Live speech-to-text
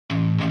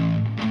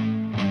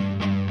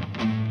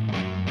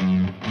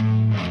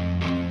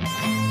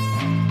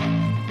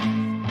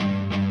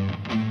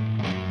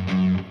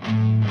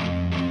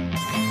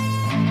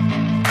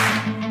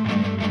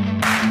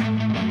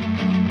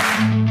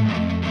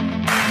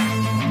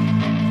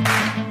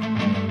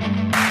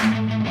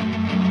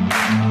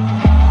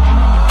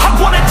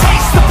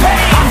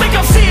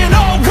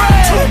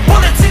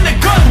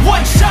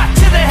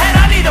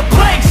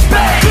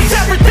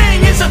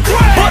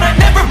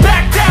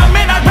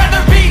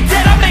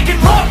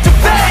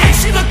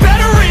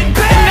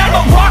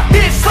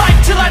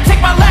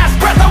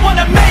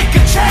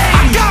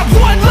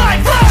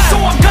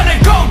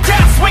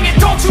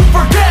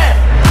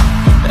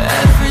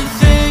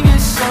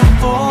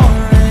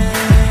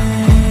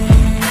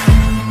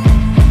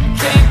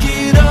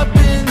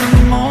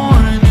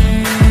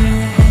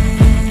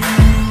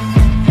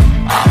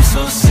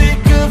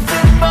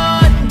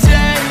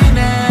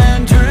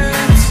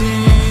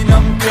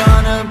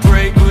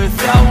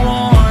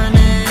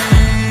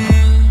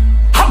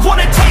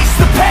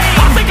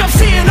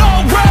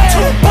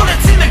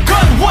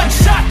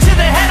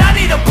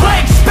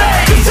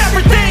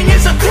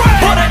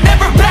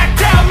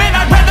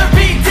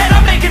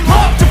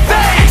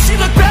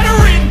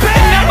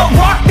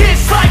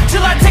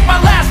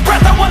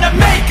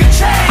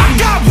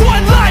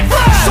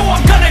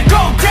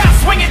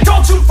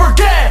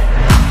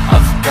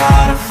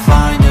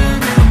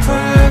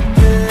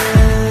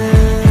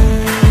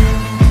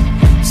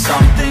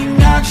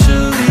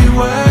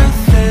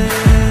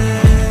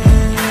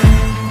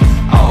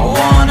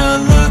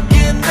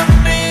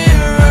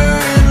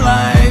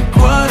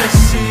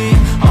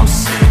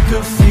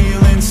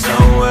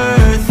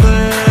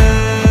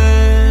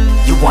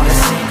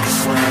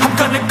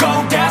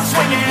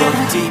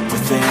deep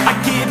within, I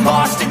get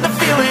lost in the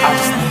feeling, I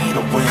just need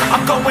a win.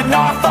 I'm going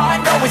off,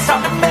 I know it's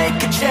time to make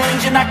a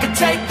change, and I can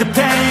take the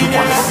pain. You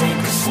wanna sink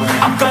or swim,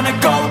 I'm gonna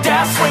go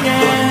down swinging.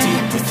 Look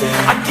deep within,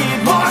 I get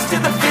lost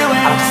in the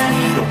feeling, I just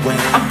need a win.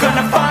 I'm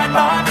gonna find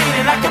my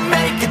meaning, I can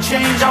make a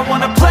change. I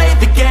wanna play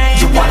the game.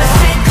 You wanna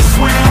sink or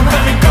swim, I'm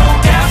gonna go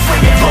down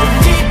swinging. Look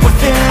deep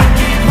within, I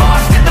get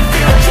lost in the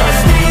feeling, I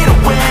just need a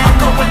win. I'm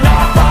going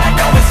off, I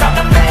know it's time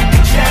to make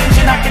a change,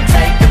 and I can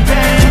take the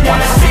pain. You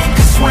wanna sink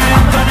or swim,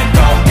 I'm gonna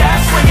go down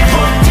swinging.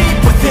 Look deep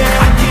within,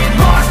 I get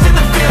lost in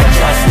the feeling, I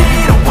just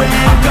need a win.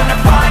 I'm gonna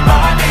find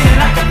my meaning,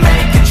 I can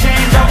make a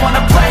change. I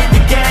wanna play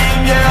the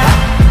game, yeah.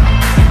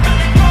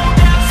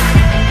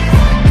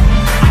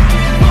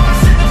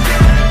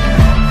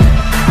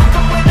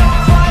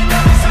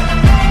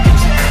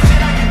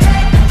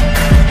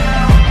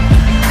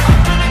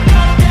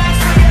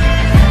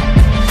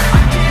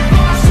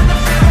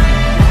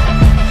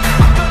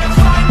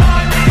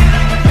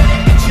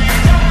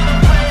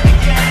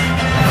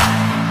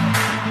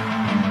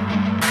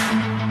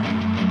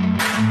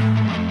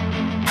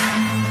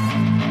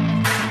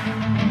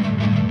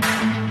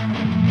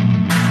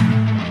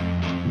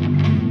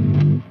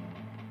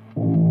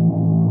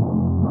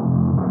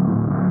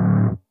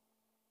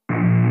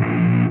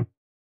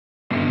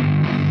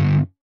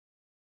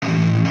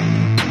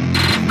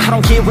 I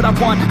don't get what I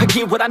want, I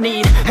get what I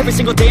need. Every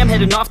single day I'm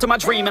heading off to my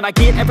dream, and I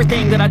get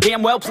everything that I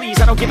damn well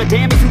please. I don't give a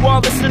damn if you all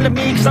listening to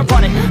me, cause I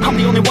run it. I'm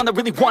the only one that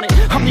really want it,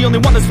 I'm the only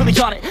one that's really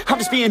on it. I'm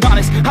just being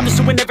honest, I'm just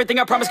doing everything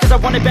I promise, cause I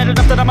want it bad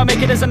enough that I'ma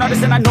make it as an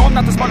artist. And I know I'm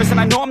not the smartest, and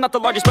I know I'm not the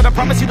largest, but I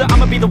promise you that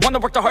I'ma be the one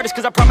that worked the hardest.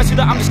 Cause I promise you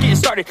that I'm just getting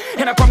started,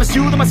 and I promise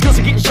you that my skills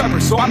are getting sharper.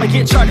 So I'ma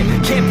get charted,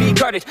 can't be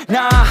guarded.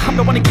 Nah, I'm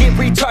the one to get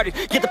retarded.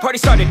 Get the party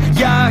started,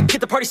 yeah,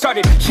 get the party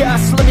started. Yeah,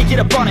 so let me get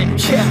up on it,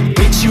 yeah.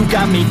 Bitch, you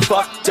got me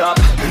fucked up,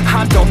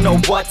 I don't know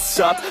what's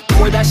up.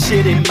 Pour that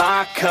shit in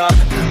my cup,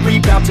 we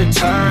bout to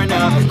turn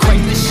up.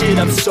 Crank this shit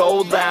up so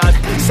loud,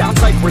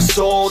 sounds like we're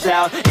sold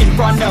out. In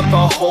front of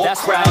a whole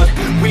crowd,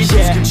 we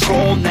lose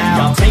control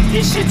now. Y'all take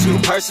this shit too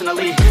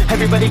personally,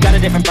 everybody got a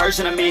different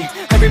version of me.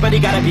 Everybody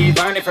gotta be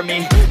learning from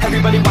me,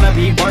 everybody wanna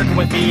be working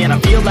with me. And I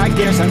feel like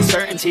there's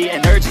uncertainty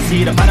and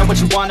urgency to find out what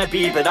you wanna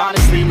be. But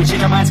honestly, we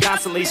change our minds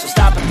constantly, so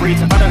stop and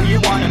breathe and find out who you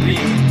wanna be.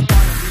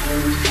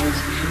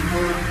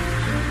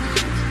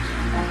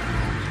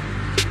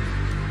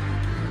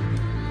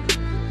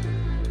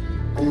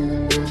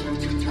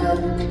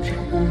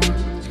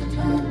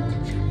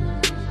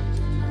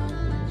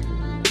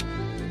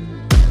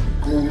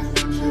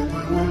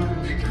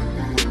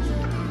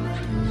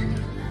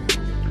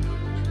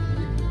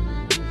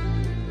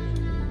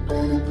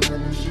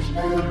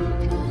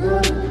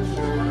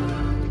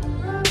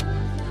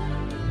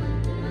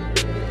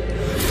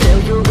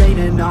 Failure ain't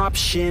an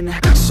option,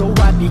 so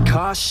I'd be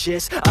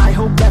cautious. I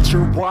hope that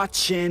you're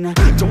watching,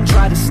 don't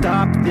try to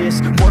stop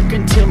this. Work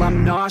until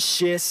I'm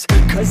nauseous,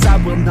 cause I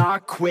will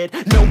not quit.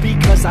 No,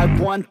 because I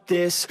want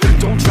this,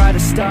 don't try to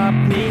stop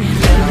me.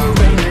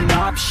 Failure ain't an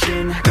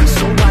option,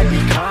 so I'd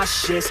be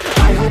cautious.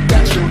 I hope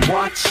that you're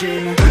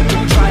watching,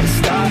 don't try to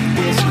stop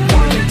this.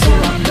 Work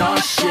until I'm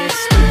nauseous,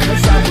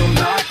 cause I will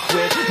not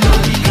quit. No,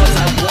 because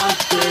I want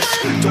this,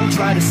 don't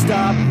try to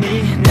stop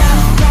me now.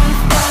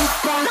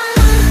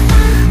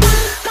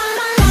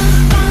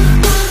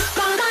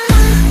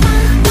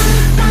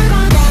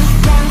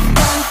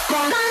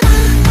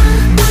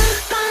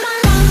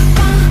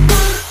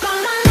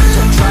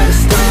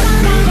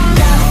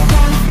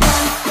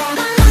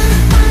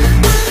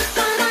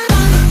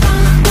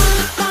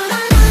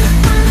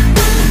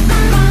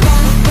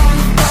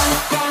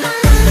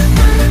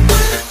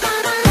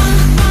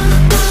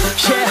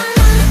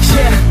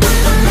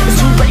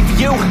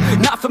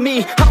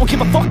 Me, I don't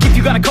give a fuck if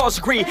you got a college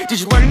degree. Did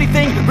you learn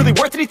anything? Really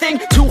worth anything?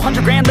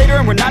 200 grand later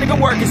and we're not even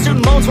working.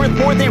 Student loans worth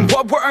more than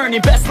what we're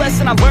earning. Best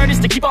lesson I learned is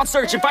to keep on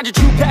searching. Find your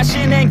true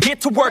passion and get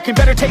to work. And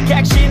better take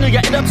action or you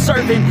end up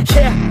serving.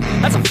 Yeah,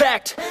 that's a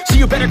fact. So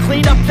you better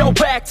clean up your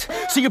act.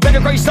 So you better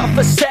grab yourself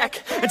a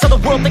sack and tell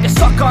the world they can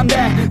suck on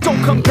that.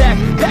 Don't come back,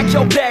 pack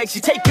your bags.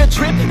 You take a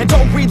trip and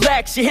don't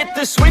relax. You hit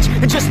the switch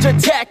and just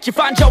attack. You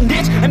find your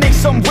niche and make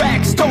some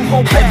racks. Don't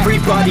hold back.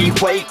 Everybody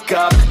wake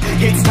up,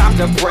 it's time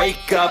to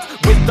break up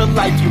with the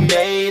life you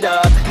made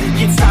up.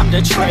 It's time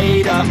to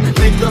trade up,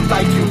 live the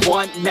life you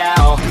want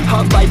now,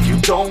 a life you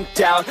don't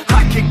doubt.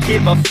 I could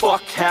give a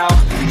fuck how,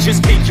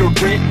 just figure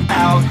it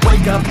out.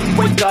 Wake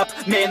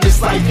up, man,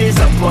 this life is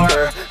a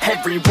blur.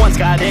 Everyone's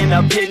got an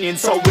opinion,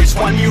 so which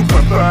one you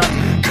prefer?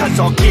 Cause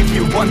I'll give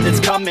you one that's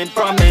coming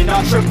from an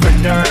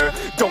entrepreneur.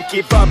 Don't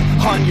give up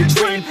on your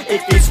dream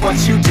if it's what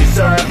you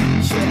deserve.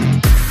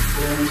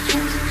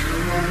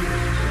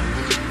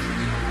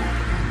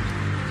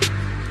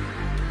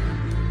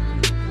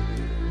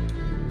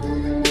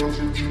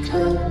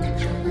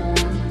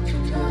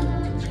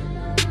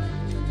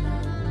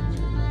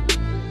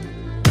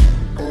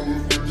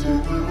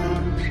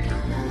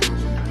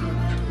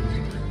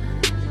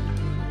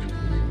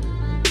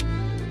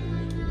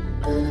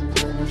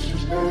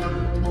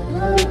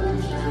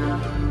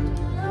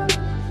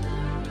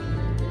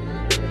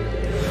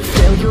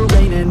 Failure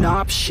ain't an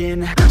option.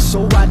 option,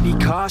 so I'd be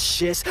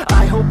cautious.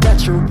 I hope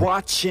that you're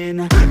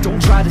watching.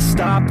 Don't try to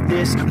stop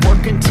this,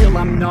 work until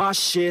I'm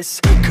nauseous,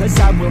 cause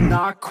I will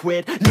not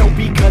quit, no,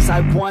 because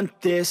I want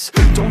this.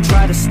 Don't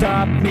try to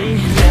stop me,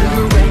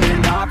 failure ain't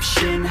an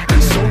option,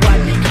 so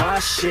I'd be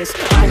cautious.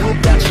 I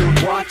hope that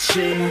you're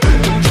watching.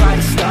 Don't try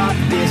to stop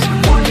this,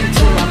 work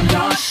until I'm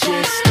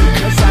nauseous,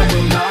 cause I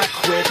will not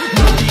quit,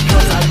 no,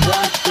 because I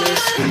want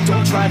this.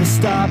 Don't try to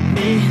stop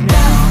me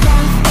now.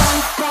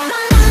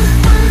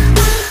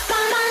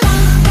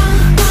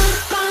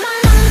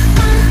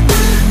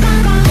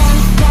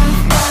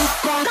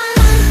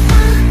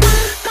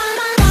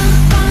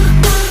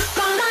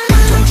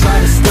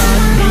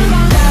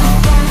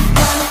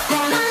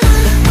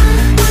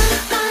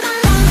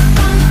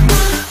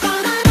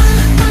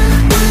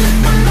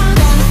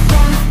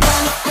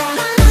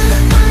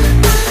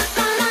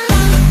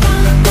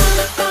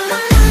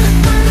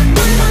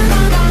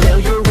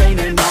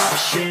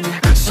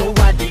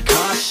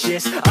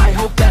 I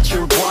hope that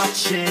you're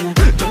watching.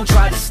 Don't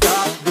try to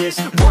stop this,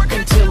 work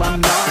until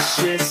I'm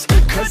nauseous,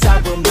 cause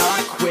I will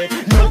not quit,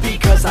 no,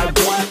 because I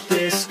want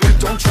this.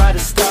 Don't try to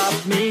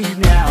stop me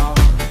now.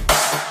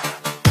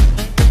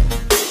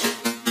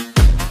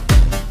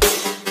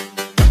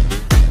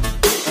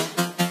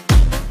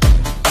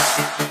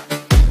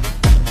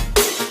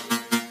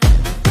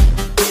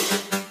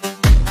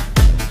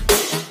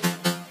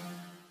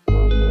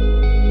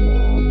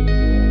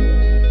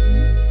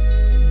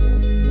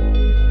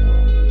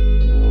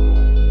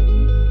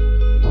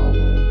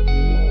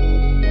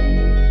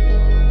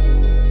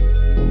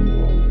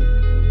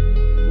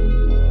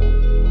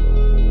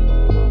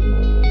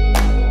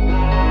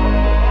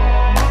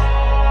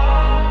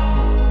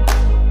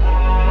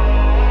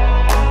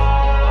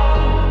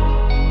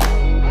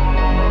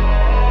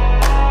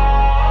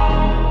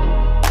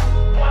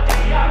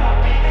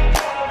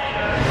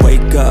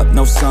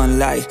 No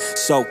sunlight,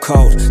 so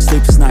cold,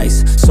 sleep is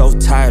nice, so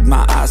tired,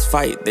 my eyes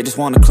fight, they just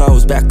wanna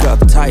close back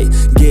up tight.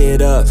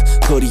 Get up,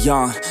 hoodie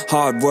on,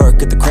 hard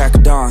work at the crack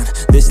of dawn.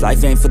 This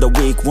life ain't for the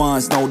weak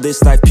ones, no,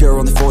 this life pure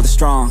only for the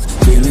strong.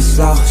 Feeling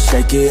slow,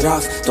 shake it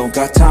off, don't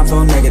got time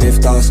for negative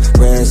thoughts.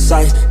 Red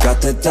sight,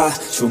 got the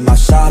dot, shoot my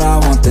shot, I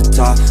want the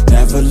top.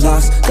 Never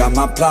lost, got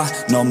my plot,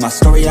 know my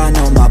story, I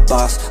know my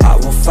boss. I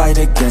won't fight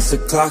against the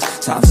clock,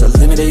 time's a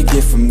limited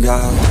gift from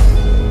God.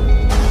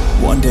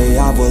 One day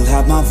I will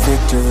have my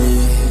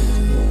victory,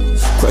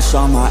 crush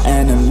all my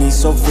enemies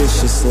so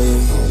viciously.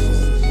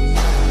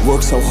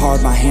 Work so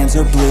hard my hands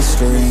are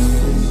blistering,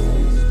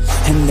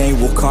 and they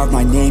will carve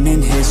my name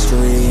in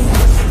history.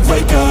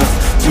 Wake up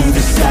to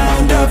the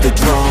sound of the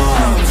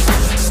drums,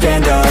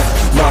 stand up,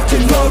 locked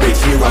and loaded,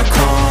 here I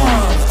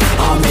come.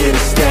 I'm here to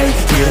stay,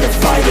 here to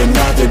fight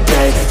another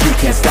day. You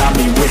can't stop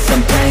me with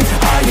some pain,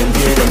 I am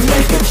here to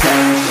make a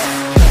change.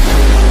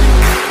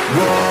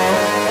 Whoa.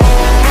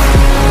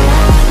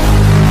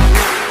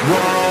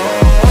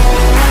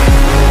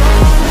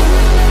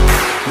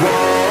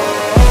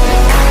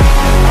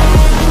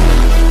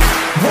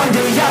 One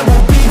day I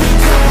will be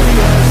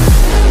victorious.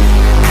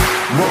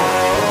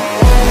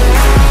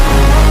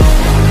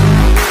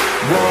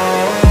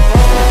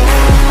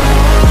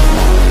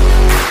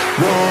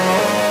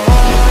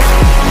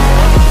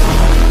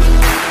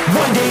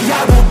 One day I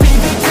will be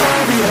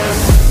victorious.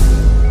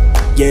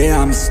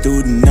 Yeah, I'm a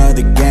student of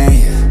the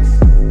game,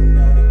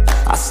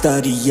 I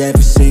study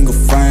every single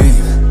frame.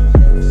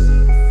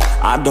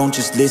 I don't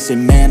just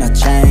listen, man, I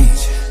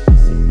change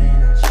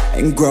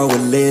and grow a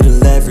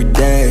little every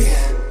day.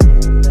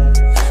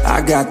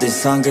 I got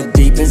this hunger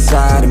deep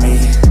inside of me,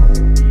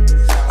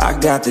 I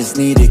got this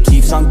need that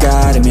keeps on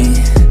guiding me,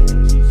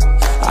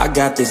 I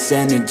got this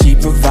energy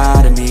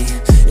providing me.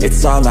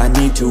 It's all I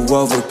need to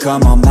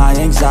overcome all my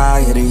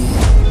anxiety.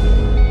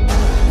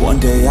 One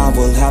day I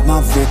will have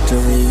my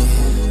victory,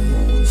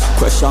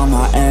 crush all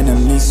my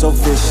enemies so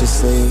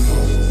viciously.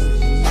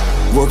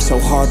 Work so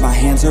hard my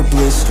hands are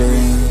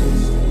blistering,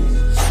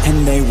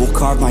 and they will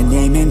carve my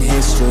name in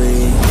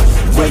history.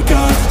 Wake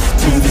up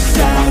to the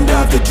sound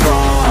of the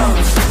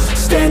drums,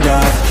 stand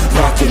up,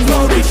 locked and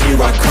loaded, here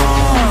I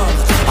come.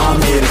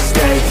 I'm here to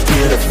stay,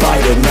 here to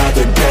fight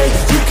another day.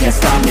 You can't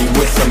stop me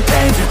with some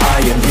pain, I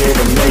am here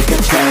to make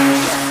a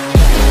change.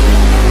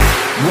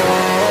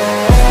 Whoa.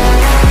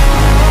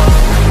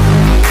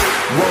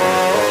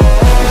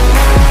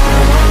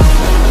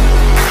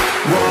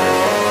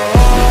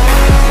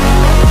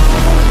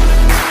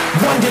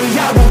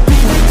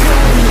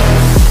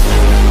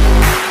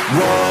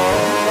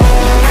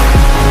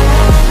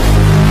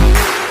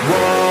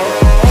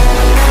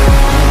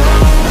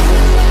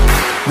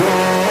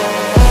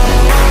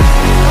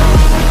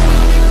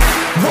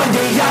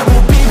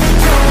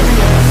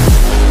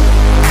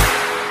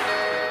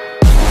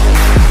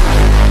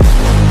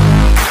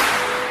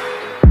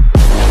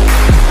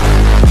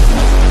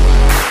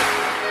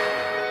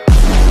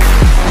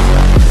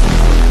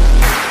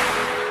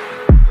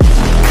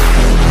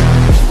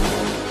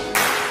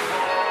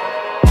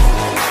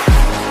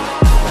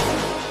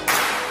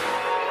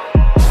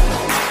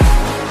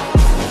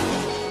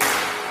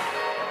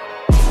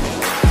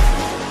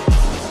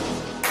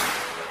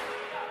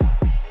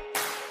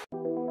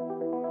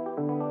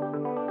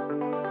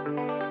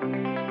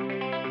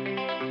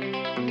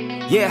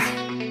 Yeah,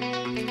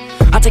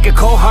 I take a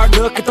cold hard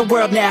look at the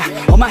world now.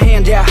 Hold my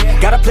hand out,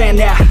 got a plan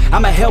now.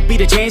 I'ma help be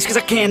the change cause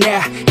I can now.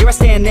 Here I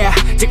stand now,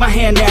 take my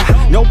hand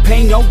now. No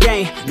pain, no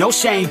gain, no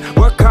shame.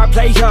 Work hard,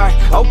 play hard,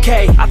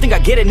 okay, I think I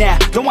get it now.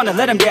 Don't wanna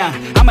let them down,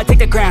 I'ma take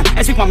the ground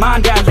and speak my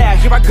mind out loud.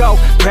 Here I go,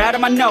 proud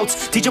of my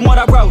notes. Teach them what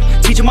I wrote,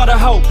 teach them all the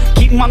hope.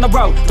 Keep them on the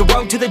road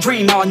to the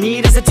dream. All I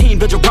need is a team,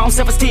 build your own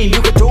self-esteem.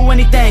 You can do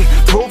anything,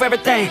 prove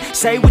everything.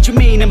 Say what you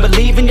mean and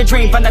believe in your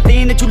dream. Find that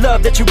thing that you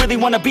love, that you really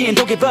wanna be. And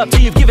don't give up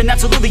till you've given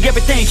absolutely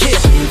everything. Yeah.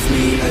 Give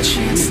me a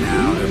chance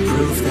now to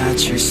prove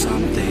that you're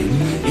something.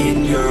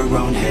 In your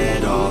own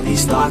head, all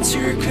these thoughts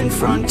you're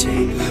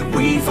confronting.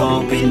 We've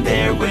all been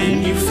there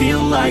when you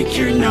feel like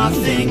you're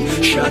nothing.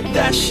 Shut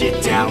that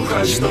shit down,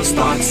 crush those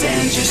thoughts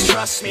and just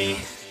trust me.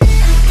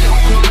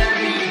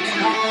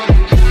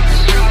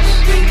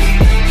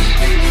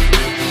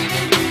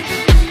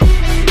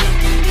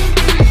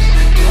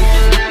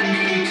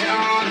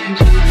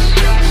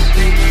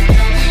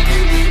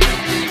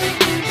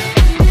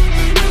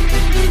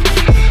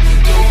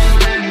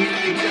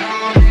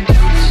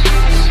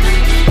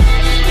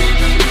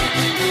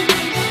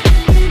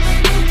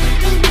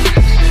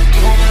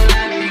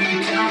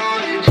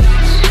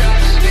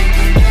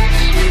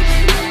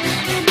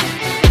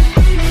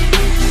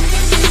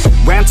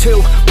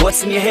 Two,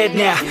 what's in your head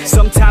now?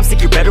 Sometimes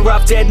think you're better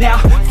off dead now.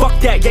 Fuck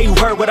that, yeah, you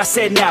heard what I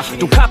said now.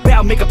 Don't cop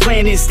out, make a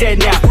plan instead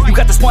now. You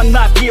got this one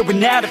life here and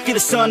now to feel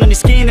the sun on your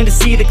skin and to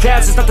see the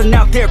clouds. There's nothing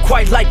out there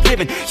quite like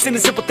living. Just in the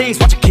simple things,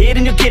 watch a kid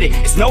and you'll get it.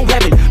 It's no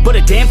heaven, but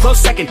a damn close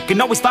second. Can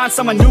always find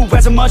someone new who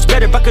has it much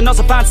better, but can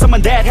also find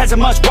someone that has it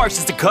much worse.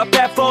 Is the cup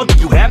that full? Do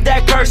you have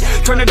that curse?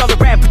 Turn it all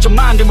around, put your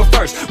mind in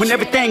reverse. When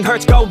everything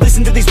hurts, go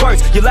listen to these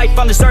words. Your life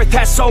on this earth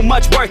has so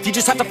much worth. You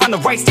just have to find the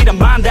right state of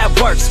mind that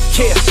works.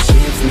 Yeah.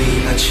 Give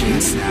me a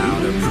chance now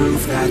to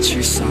prove that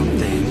you're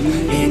something.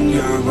 In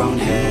your own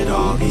head,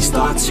 all these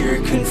thoughts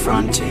you're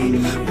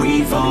confronting.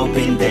 We've all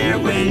been there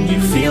when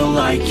you feel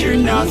like you're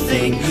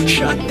nothing.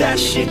 Shut that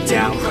shit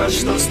down,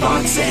 crush those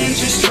thoughts and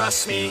just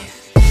trust me.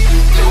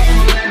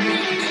 Don't let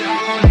me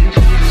down,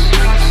 just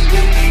trust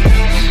me.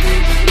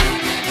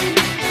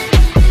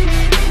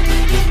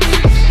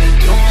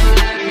 Don't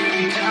let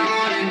me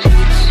down,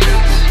 just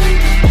trust me.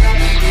 Don't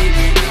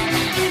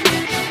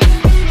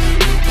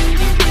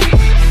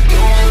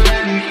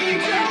let me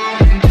down, just trust me. Don't let me down,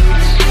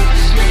 just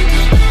trust me.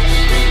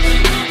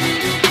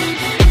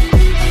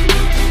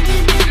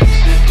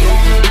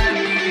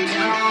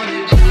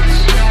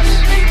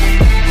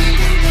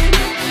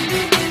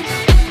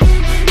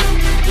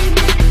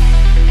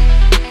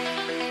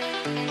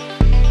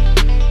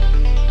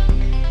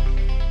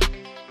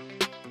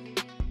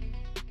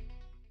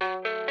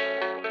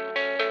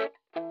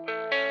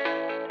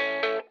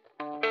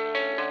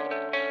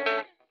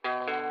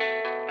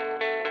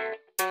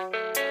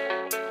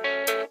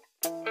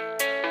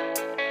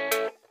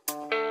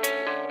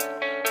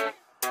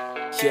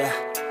 Yeah,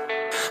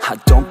 I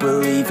don't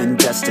believe in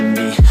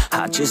destiny,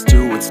 I just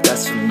do what's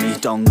best for me.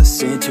 Don't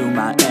listen to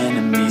my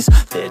enemies,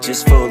 they're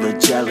just full of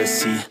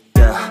jealousy.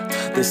 Yeah,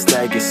 this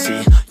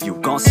legacy, you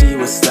gon' see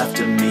what's left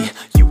of me.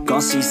 You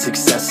gon' see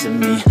success in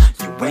me,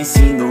 you ain't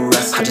seen the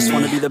rest of me. I just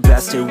wanna be the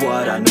best at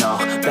what I know,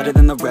 better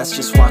than the rest,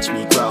 just watch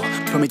me grow.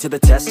 Put me to the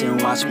test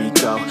and watch me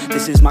go.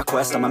 This is my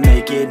quest, I'ma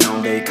make it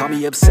known. They call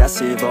me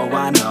obsessive, oh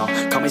I know.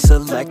 Call me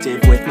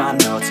selective with my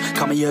notes,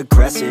 call me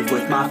aggressive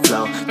with my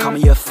flow, call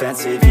me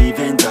offensive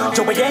even though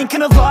Joe, I ain't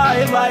gonna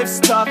lie, life's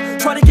tough.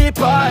 Try to get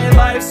by,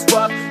 life's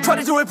rough. Try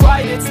to do it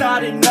right, it's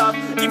not enough.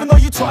 Even though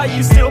you try,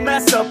 you still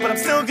mess up. But I'm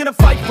still gonna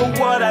fight for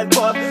what I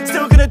love,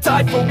 still gonna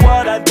die for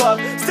what I love,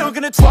 still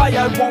gonna try,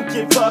 I won't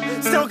give up,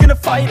 still gonna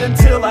fight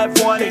until I've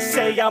won. They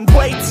say I'm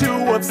way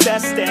too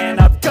obsessed and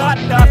I've got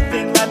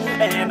nothing left,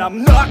 and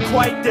I'm not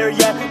quite there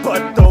yet,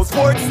 but those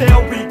words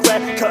they'll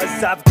regret,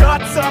 cause I've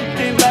got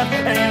something left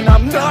and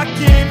I'm not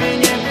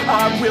giving in.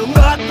 I will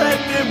not let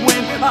them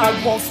win, I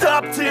won't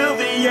stop till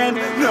the end,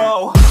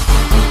 no.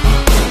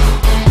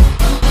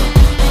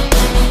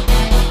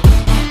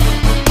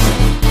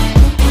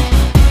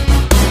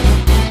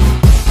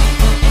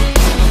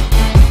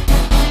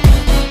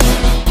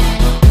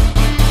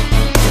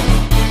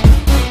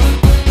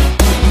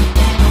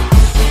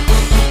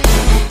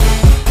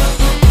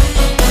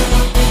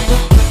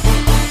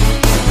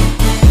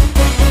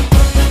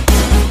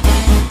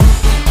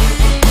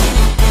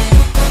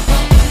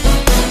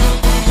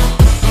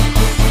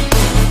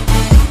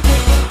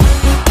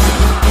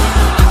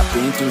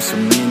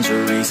 Some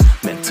injuries,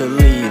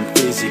 mentally and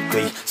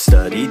physically.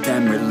 Studied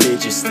them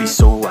religiously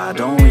so I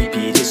don't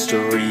repeat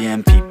history.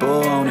 And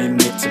people won't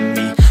admit to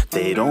me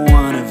they don't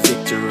want a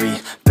victory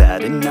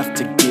bad enough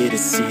to get a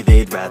C.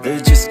 They'd rather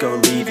just go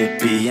leave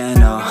it be.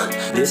 And oh,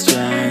 this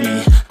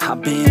journey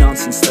I've been on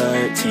since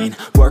 13,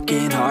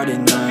 working hard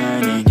and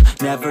learning,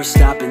 never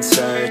stopping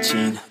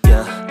searching.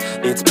 Yeah,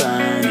 it's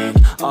burning,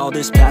 all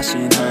this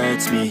passion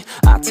hurts me.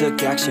 I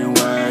took action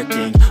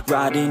working,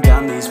 writing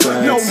down these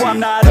words. No, I'm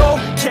not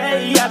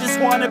okay, I just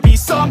wanna be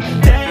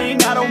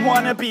something. I don't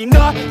wanna be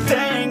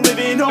nothing,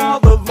 living all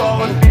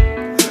alone.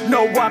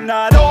 No, I'm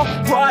not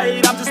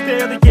alright, I'm just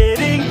barely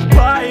getting by.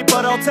 fight,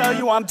 but I'll tell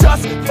you I'm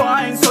just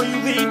fine, so you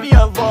leave me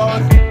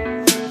alone.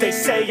 They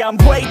say I'm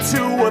way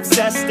too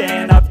obsessed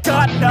and I've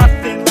got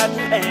nothing left,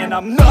 and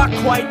I'm not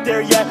quite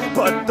there yet,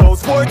 but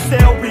those words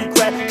they'll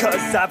regret,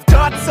 'cause I've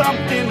got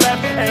something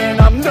left and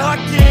I'm not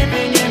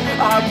giving in.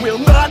 I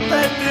will not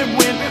let them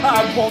win, I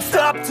won't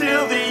stop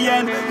till the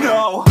end,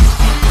 no.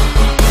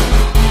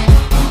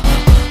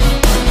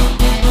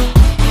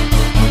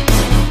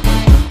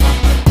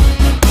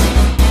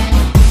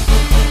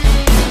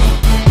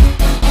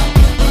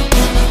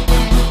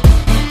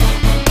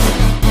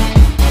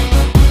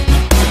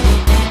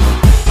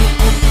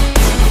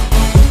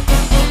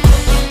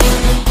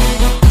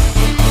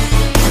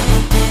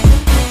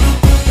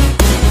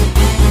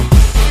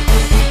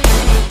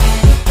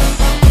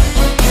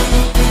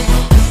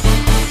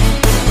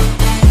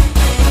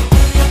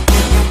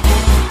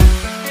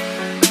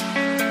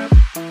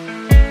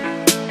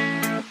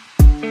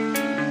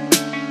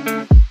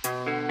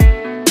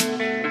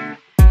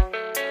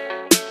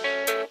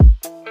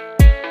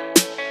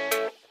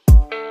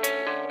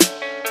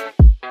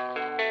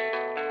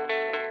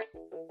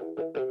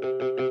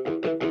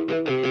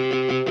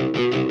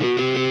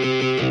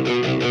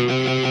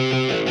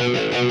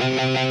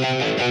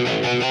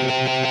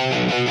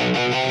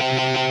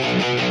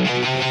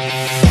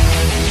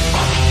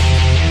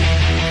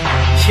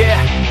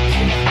 Yeah,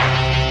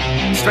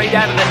 straight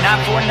out of the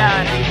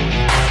 949.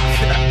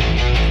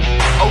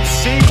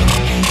 OC.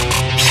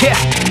 Yeah,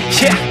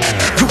 yeah.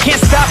 You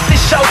can't stop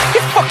this show.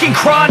 It's fucking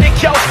chronic,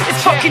 yo.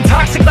 It's fucking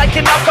toxic like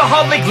an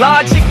alcoholic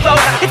logic flow.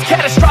 It's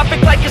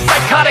catastrophic like a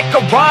psychotic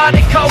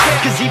erotic code.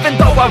 'Cause even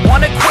though I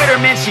wanna quit her,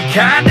 man, she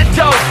kinda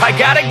dope. I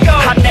gotta go.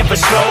 I never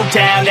slow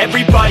down,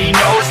 everybody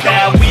knows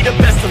now. We the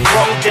best to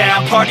throw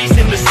down. Parties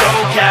in the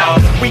SoCal.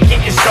 We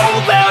getting so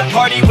loud.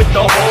 Party with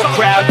the whole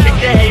crowd. Kick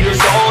the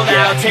haters all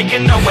out.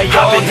 Taking away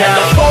all I've been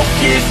hella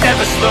focused,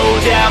 never slow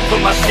down.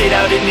 Put my shit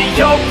out in the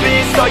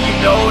open, so you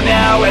know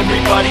now.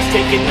 Everybody's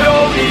taking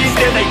notice.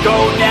 There they go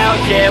now,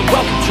 yeah.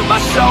 Welcome to my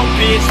show,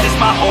 bitch. This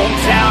my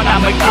hometown,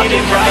 I'ma get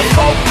it right.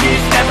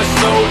 Focus, never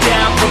slow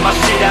down. Put my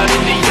shit out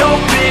in the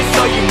open,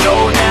 so you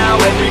know now.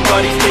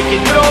 Everybody's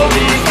taking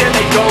notice. There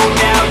they go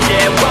now,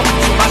 yeah. Welcome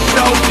to my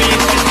show,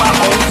 bitch. This my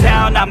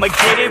hometown, I'ma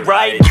get it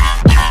right.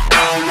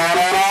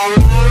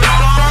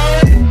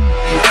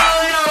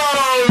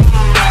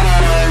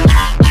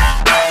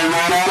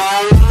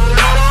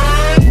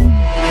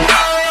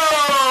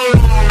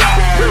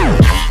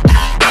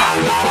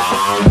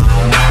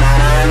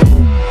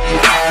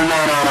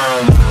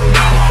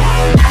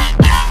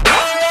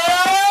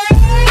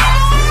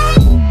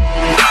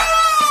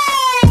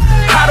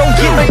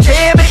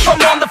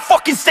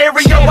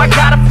 Stereo, I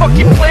got a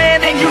fucking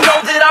plan, and you know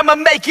that I'ma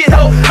make it,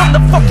 ho. I'm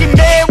the fucking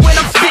man when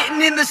I'm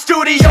spitting in the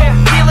studio.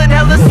 Feeling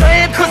hella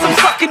slam, 'cause I'm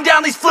sucking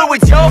down these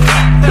fluids, yo.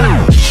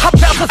 I'm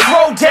about to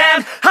throw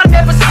down, I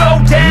never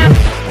slow down.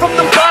 From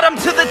the bottom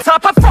to the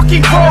top, I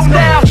fucking grow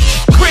now.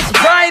 Chris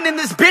Bryant in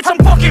this bitch, I'm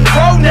fucking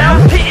pro now.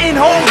 Hitting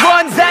home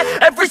runs at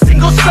every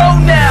single show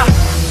now.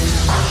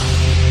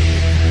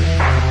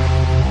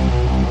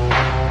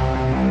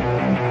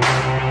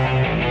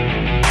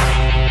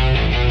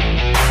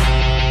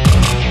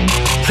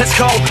 Let's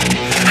go.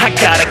 I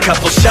got a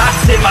couple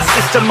shots in my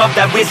system of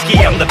that whiskey.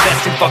 I'm the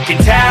best in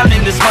fucking town,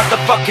 in this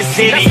motherfucking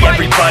city.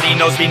 Everybody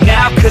knows me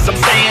now, 'cause I'm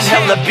staying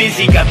hella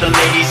busy. Got the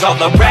ladies all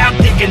around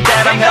thinking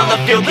that I'm hella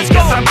filthy,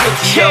 'cause I'm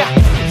guilty, yo.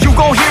 You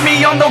gon' hear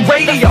me on the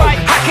radio.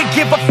 I could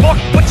give a fuck,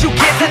 but you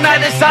can't deny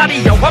this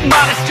audio. I'm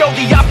modest, yo,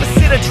 the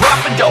opposite of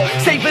dropping dough.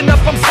 Saving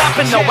up, I'm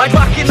stopping, no. I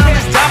lock in on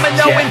this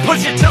domino and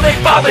push it till they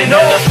falling.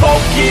 Never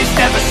focus,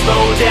 never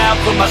slow down.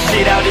 Put my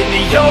shit out in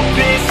the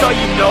open, so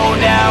you know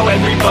now.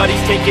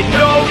 Everybody's taking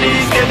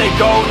notice. There they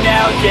go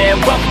now, yeah.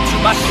 Welcome to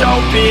my show,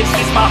 bitch.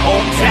 This my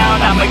hometown,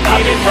 I'ma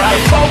get it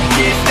right.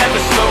 Focus,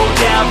 never slow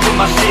down. Put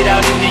my shit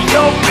out in the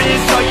open,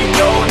 so you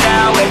know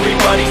now.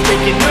 Everybody's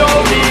taking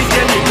notice.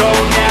 There they go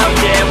now,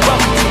 yeah.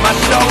 Welcome to my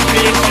show,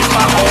 bitch. This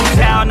my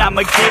hometown,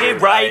 I'ma get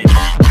it right.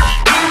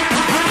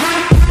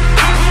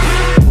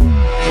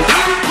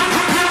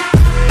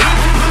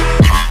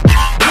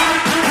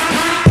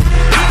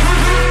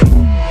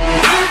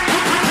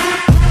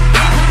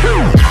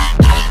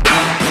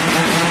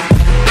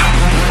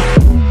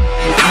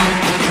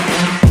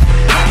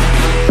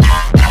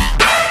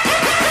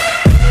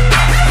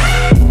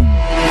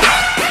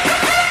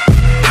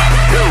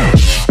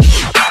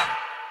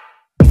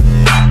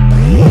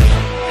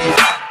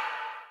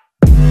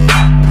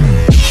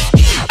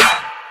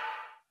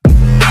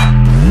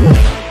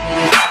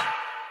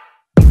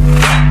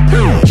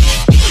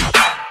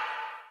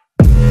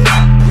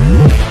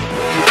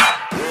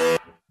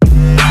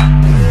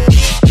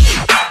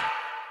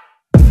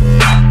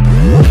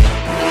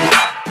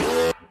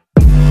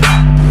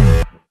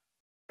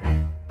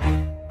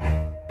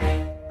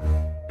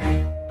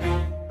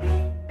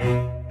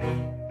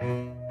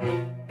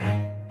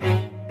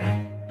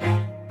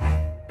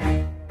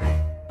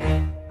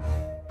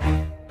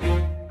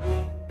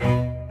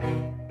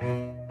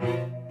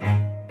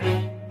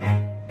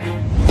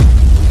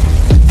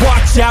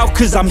 Out,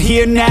 'cause I'm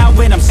here now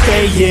and I'm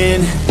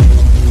staying.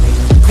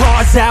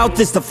 claws out,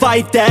 this the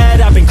fight that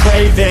I've been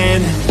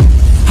craving.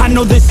 I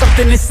know there's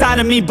something inside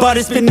of me, but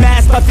it's been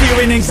masked by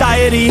fear and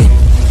anxiety.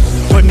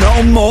 But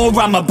no more,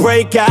 I'ma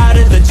break out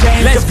of the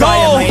chains. Let's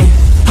defiantly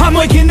go! I'm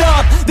waking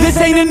up, this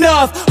ain't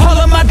enough. All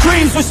of my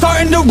dreams were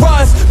starting to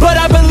rust, but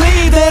I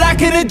believe that I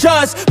can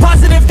adjust.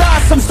 Positive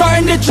thoughts, I'm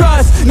starting to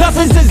trust.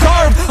 Nothing's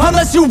deserved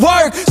unless you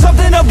work.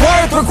 Something of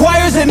worth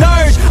requires an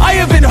urge. I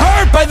have been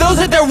hurt by those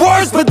at their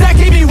worst, but that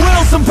gave me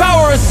will, some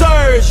power, a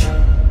surge.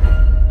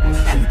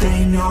 And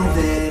they know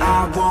that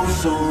I won't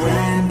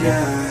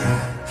surrender,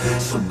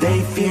 so they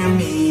fear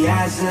me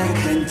as a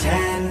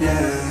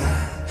contender.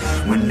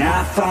 When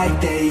I fight,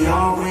 they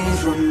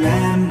always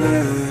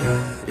remember,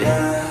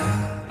 yeah.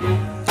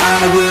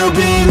 I will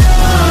be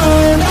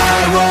known, I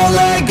won't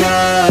let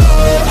go.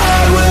 I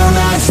will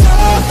not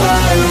stop,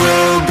 I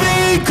will be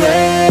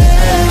great.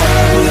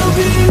 I will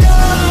be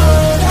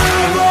known,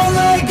 I won't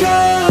let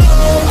go.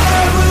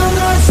 I will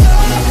not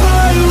stop,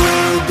 I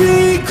will be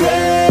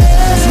great.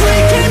 'Cause we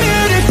came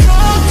here to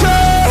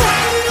conquer,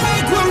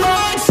 like we're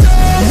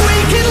monsters. We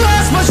can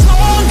last much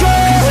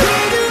longer, we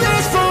do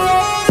this for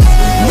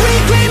honor. We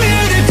came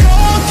here to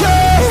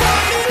conquer,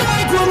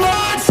 like we're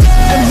monsters.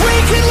 And we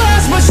can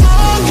last much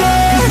longer.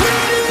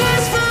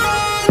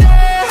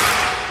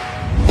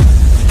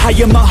 I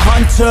am a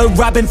hunter,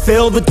 I've been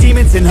filled with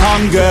demons and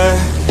hunger.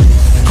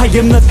 I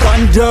am the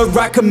thunder,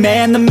 I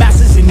command the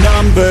masses in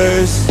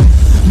numbers.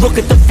 Look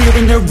at the fear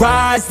in their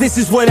eyes, this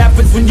is what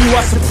happens when you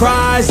are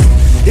surprised.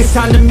 It's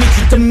time to meet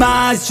your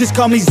demise, just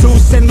call me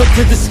Zeus and look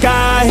to the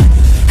sky.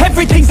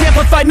 Everything's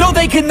amplified, no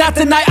they cannot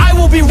deny. I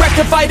will be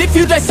rectified, if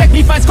you dissect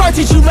me, find scars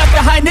that you left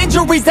behind.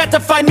 Injuries that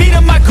define me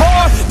to my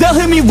core, they'll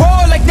hear me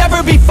roar like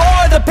never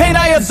before. The pain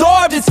I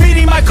absorbed, it's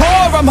feeding my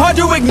core. I'm hard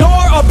to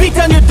ignore, I'll beat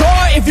down your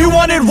door. If you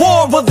wanted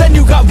war, well then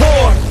you got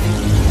war.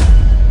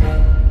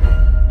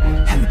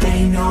 And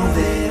they know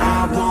that I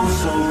won't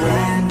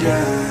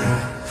surrender,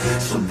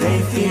 so they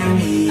fear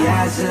me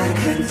as a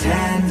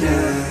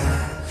contender.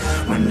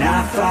 When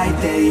I fight,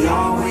 they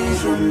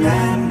always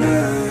remember,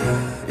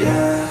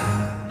 yeah.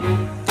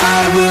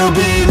 I will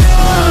be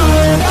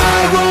known, I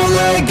won't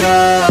let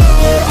go.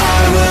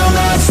 I will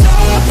not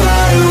stop,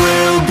 I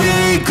will be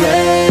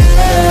great.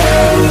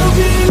 I will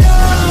be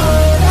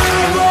known,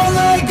 I won't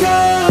let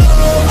go.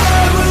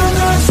 I will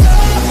not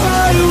stop,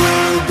 I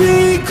will be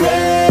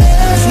great.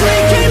 'Cause we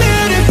came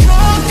here to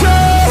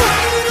conquer,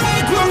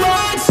 like we're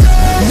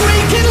monsters. We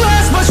can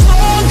last much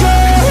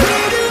longer, we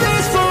do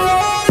this for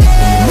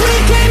honor. We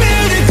came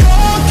here to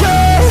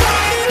conquer,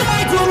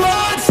 like we're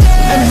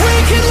monsters. And we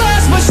can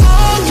last much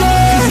longer.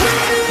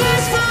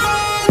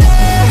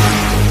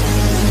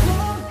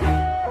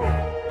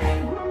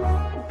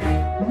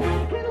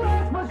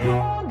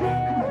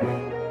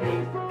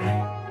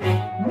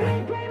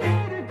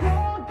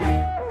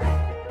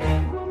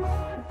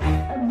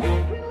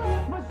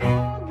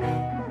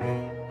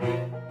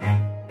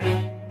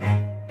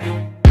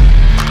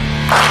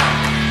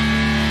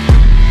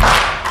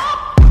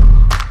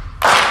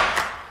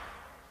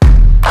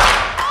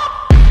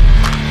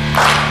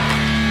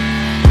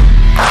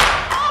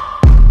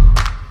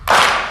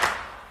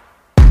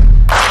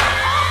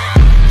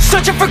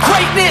 Searching for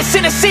greatness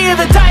in a sea of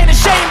the dying and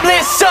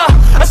shameless,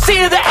 a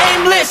sea of the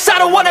aimless. I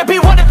don't wanna be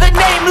one of the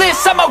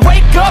nameless. I'ma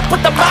wake up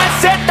with the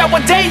mindset that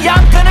one day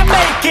I'm gonna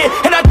make it.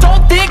 And I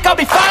don't think I'll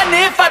be fine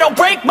if I don't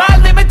break my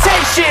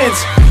limitations.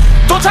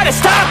 Don't try to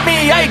stop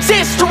me, I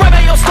exist to write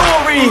my own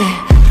story.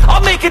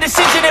 I'll make a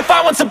decision if I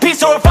want some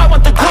peace or if I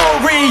want the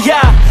glory,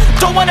 yeah.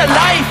 Don't want a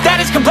life that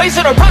is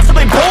complacent or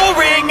possibly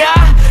boring. I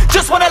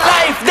just want a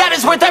life that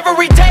is worth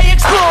every day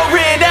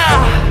exploring.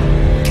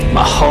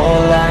 My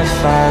whole life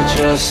I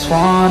just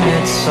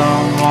wanted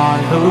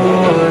someone who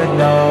would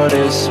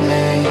notice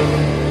me.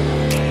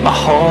 My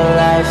whole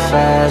life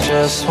I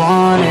just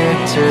wanted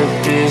to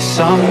be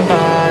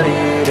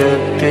somebody to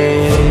be.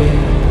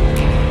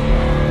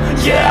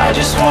 Yeah, I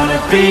just wanna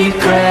be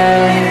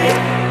great.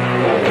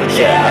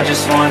 Yeah, I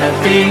just wanna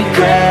be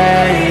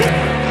great.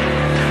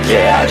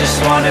 Yeah, I just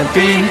wanna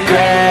be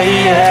great.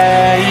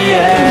 Yeah,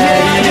 yeah,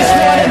 yeah, I just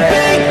wanna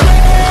be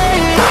great.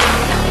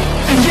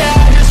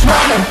 Yeah, I just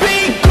wanna be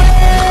great.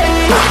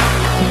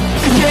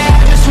 Yeah,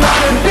 I just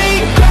wanna be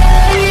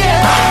great.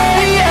 Yeah,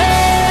 yeah,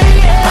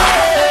 yeah,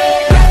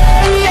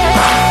 yeah,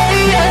 yeah,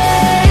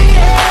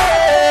 yeah.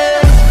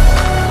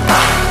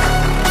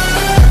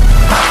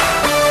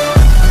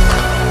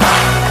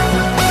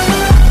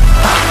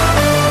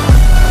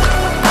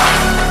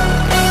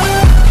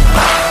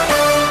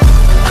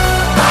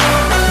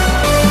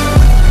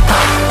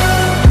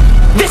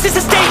 This is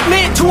a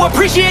statement to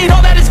appreciate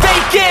all that is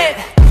vacant.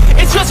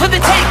 It's just for the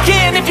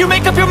taking. If you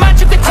make up your mind,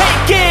 you can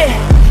take it.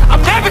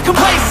 I'm never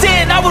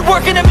complacent. I would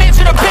work in a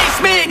mansion or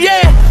basement,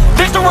 yeah.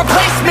 There's no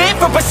replacement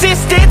for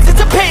persistence,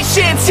 it's a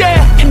patience,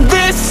 yeah. In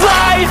this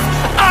life,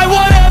 I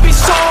wanna be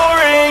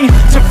soaring,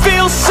 to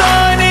feel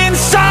sun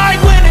inside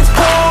when it's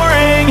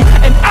pouring.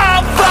 And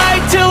I'll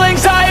fight till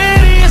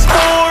anxiety is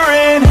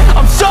foreign.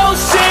 I'm so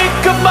sick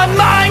of my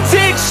mind's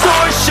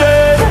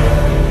extortion.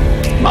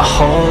 My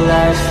whole whole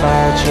life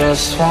I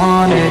just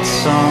wanted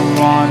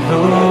someone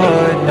who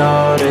would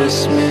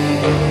notice me.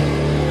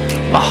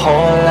 My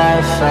whole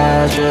life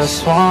I just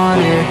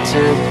wanted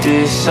to be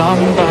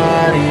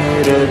somebody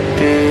to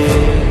be.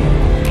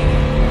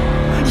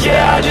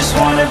 Yeah, I just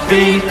wanna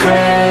be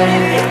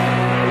great.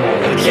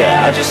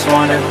 Yeah, I just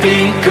wanna be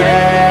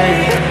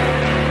great.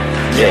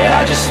 Yeah,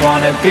 I just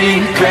wanna be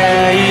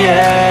great.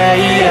 Yeah,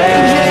 yeah,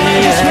 yeah, I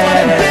just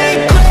wanna be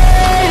great.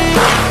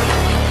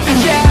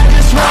 Yeah, I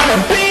just wanna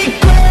be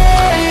great.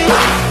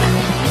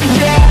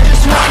 Yeah, I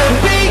just wanna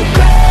be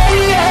great.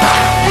 Yeah,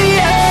 yeah,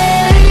 yeah,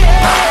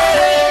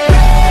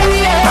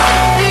 yeah, yeah,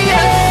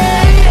 yeah.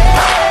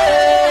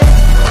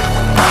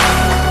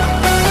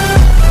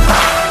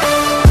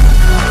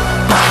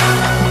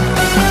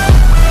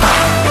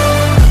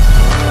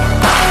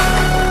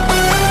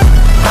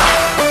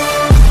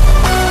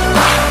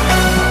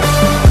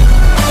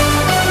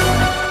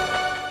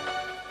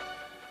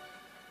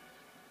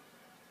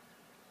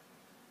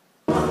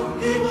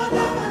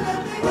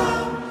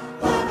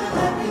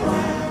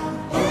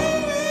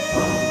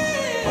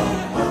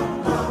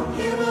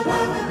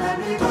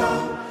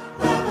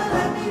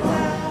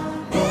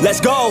 Let's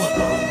go.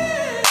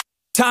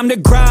 Time to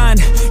grind,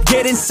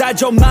 get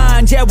inside your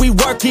mind. Yeah, we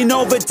working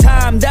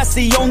overtime, that's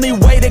the only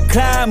way to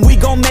climb. We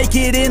gon' make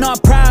it in our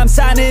prime,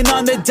 signing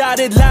on the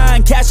dotted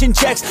line, cashing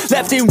checks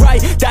left and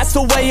right, that's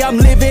the way I'm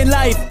living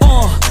life.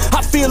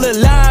 I feel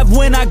alive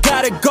when I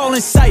got a goal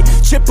in sight.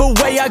 Chip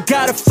away, I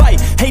gotta fight,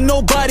 ain't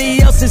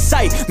nobody else in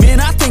sight. Man,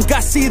 I think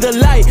I see the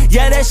light,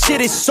 yeah, that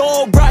shit is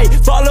so bright.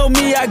 Follow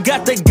me, I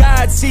got the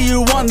guide, see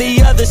you on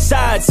the other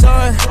side,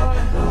 son.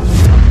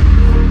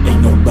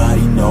 Ain't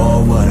nobody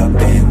know what I've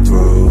been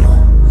through.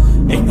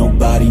 Ain't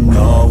nobody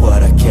know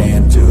what I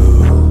can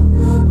do.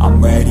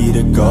 I'm ready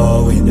to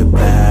go into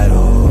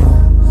battle.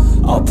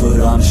 I'll put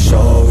on a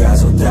show,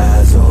 razzle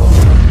dazzle.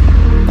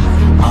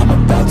 I'm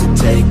about to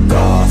take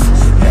off,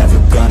 never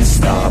gonna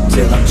stop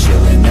till I'm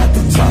chilling at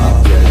the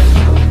top, yeah.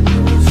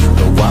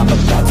 No, I'm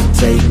about to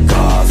take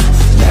off,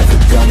 never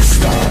gonna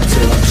stop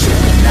till I'm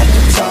chilling at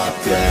the top,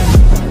 yeah.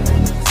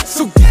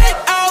 So get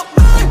out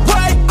my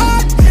way,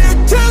 I'm here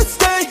to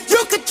stay.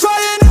 You could try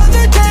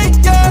another day,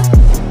 yeah.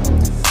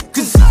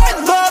 Cause I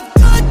love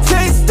the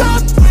taste of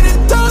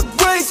winning the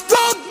race.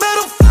 Gold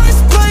medal,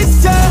 first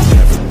place, yeah.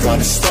 Never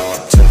gonna stop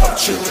till I'm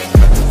chilling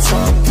at the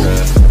top,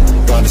 yeah.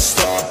 Gonna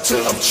stop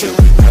till I'm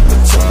chilling at the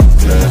top,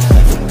 yeah.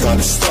 Never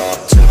gonna stop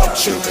till I'm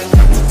chilling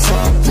at the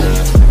top,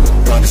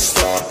 yeah. Gonna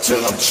stop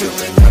till I'm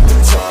chilling at the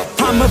top,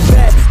 yeah. I'm a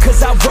vet,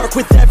 cause I work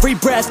with every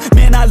breath.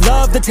 Man, I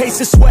love the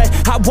taste of sweat,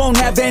 I won't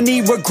have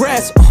any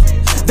regrets.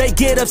 They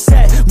get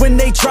upset when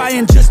they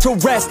trying just to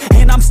rest,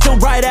 and I'm still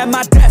right at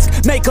my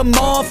desk, make them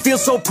all feel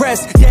so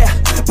pressed. Yeah,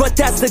 but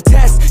that's the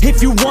test,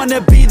 if you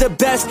wanna be the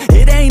best.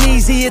 It ain't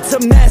easy, it's a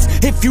mess.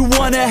 If you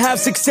wanna have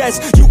success,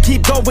 you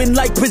keep going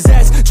like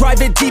possessed.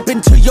 Drive it deep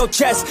into your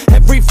chest,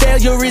 every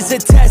failure is a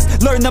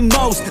test. Learn the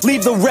most,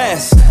 leave the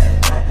rest.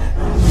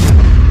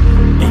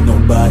 Ain't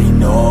nobody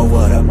know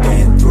what I've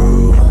been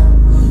through.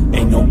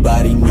 Ain't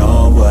nobody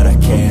know what I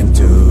can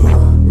do.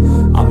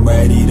 I'm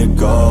ready to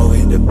go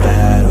into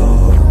battle.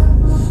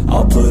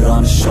 I'll put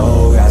on a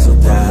show, razzle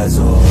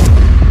dazzle.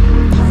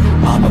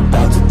 I'm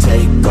about to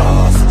take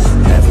off,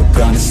 never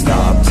gonna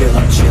stop till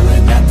I'm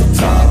chilling at the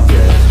top,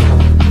 yeah.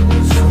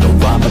 No,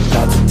 I'm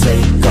about to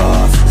take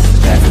off,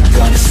 never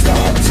gonna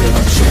stop till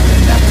I'm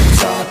chilling at the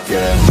top,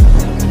 yeah.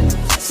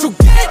 So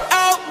get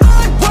out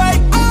my way,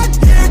 I'm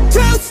here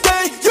to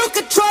stay. You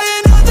could try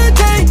another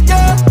day,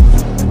 yeah.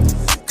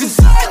 Cause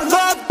I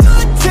love the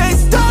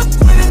taste of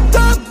winning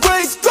the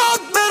race.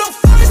 Gold medal,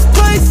 first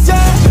place,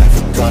 yeah.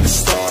 Never gonna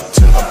stop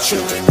till I'm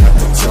chilling at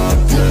the top,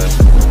 yeah.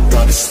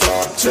 Gonna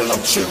stop till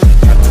I'm chilling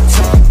at the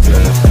top,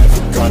 yeah.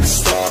 Never gonna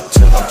stop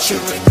till I'm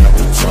chilling at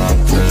the top,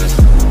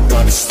 yeah.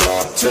 Gonna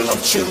stop till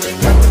I'm chilling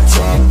at the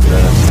top,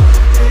 yeah.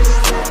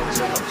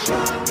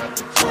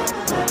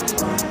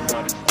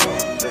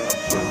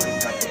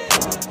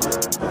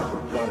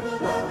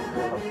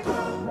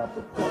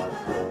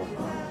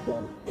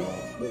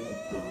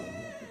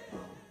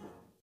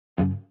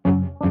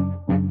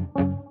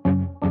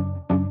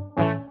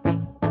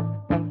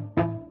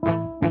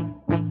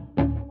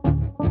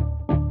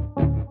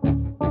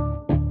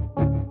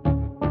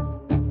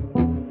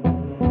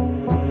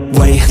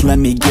 Wait, let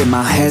me get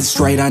my head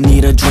straight, I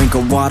need a drink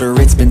of water.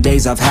 It's been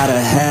days I've had a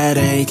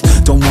headache.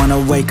 Don't wanna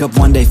wake up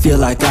one day, feel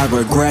like I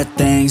regret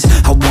things.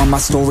 I want my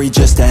story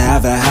just to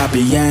have a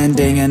happy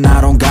ending, and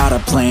I don't got a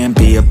plan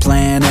B, a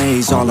plan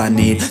A's all I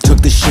need.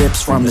 Took the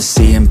ships from the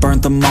sea and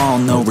burnt them all,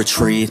 no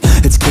retreat.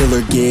 It's kill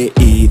or get,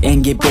 eat,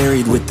 and get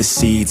buried with the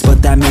seeds,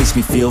 but that makes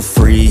me feel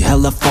free,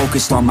 hella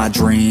focused on my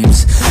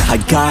dreams. I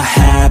got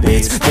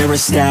habits, they're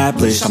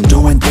established, I'm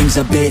doing things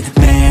a bit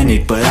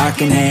manic, but I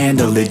can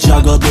handle it.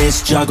 Juggle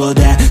this, juggle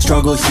that,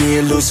 struggle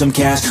here, lose some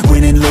cash,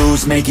 win and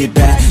lose, make it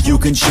back. You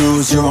can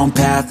choose your own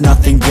path,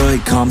 nothing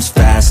good comes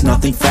fast,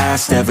 nothing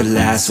fast ever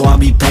lasts. So I'll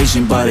be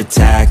patient but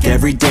attack,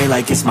 every day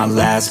like it's my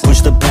last.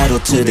 Push the pedal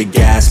to the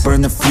gas,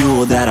 burn the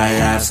fuel that I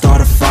have,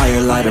 start a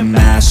fire, light a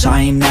match,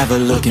 I ain't never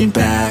looking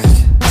back.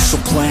 So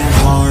plant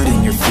hard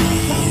in your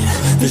feet.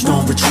 There's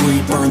no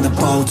retreat, burn the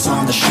boats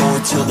on the shore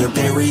till they're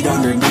buried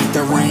underneath.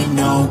 There ain't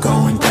no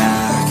going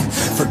back.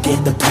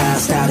 Forget the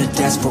past, out of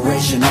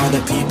desperation are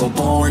the people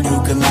born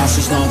who can last.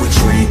 There's no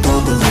retreat,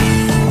 don't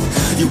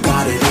believe. You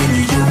got it in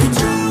you, you can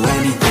do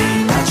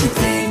anything that you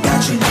think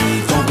that you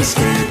need. Don't be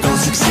scared, go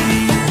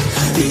succeed.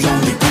 The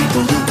only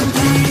people who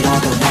compete are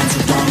the ones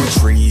who don't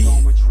retreat.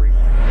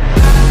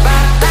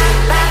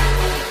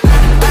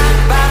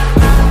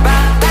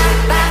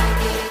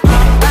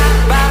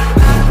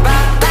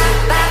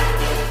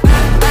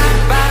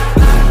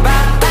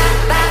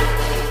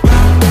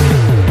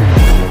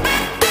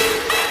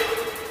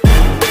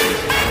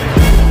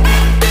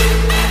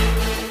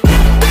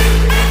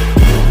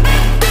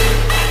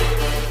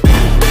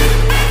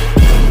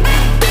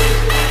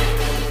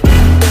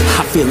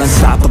 Feel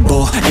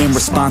unstoppable, ain't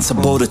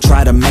responsible to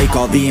try to make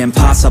all the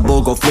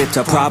impossible go flip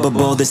to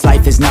probable. This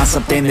life is not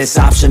something that's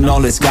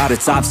optional, it's got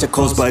its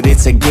obstacles, but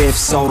it's a gift.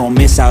 So don't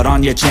miss out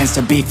on your chance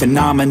to be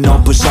phenomenal.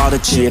 Push all the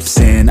chips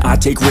in, I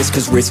take risks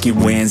cause risky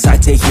wins. I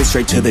take hits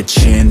straight to the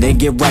chin, then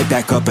get right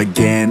back up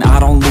again. I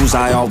don't lose,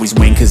 I always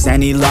win, cause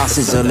any loss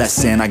is a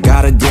lesson. I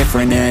got a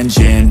different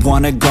engine,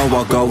 wanna go,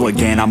 I'll go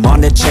again. I'm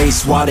on the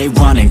chase while they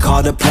running,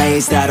 call the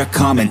plays that are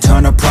coming.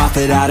 Turn a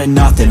profit out of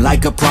nothing,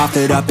 like a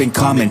prophet up and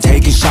coming.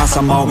 Taking shots,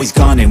 I'm always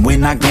gunning.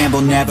 When I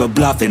gamble, never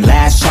bluffing.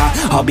 Last shot,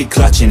 I'll be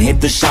clutching.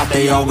 Hit the shot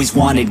they always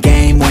wanted.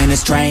 Game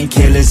winners, train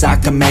killers. I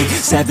can make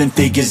 7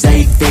 figures,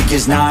 8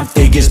 figures, 9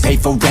 figures. Pay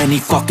for any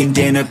fucking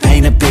dinner.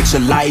 Paint a picture,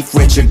 life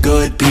richer.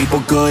 Good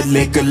people, good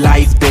liquor.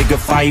 Life bigger,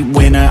 fight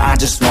winner. I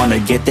just wanna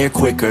get there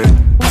quicker.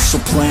 So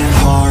plant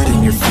hard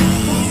in your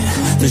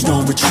feet. There's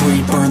no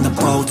retreat, burn the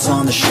boats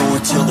on the shore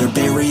till they're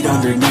buried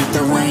underneath.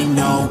 There ain't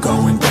no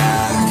going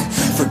back.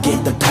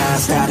 Forget the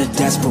past, out of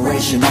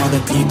desperation are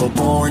the people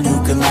born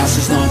who can last.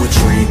 There's no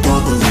retreat,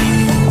 don't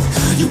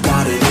believe. You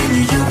got it in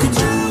you, you can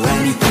do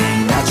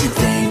anything that you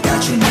think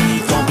that you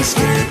need. Don't be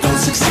scared, don't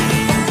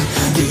succeed.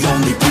 The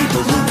only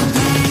people who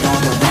compete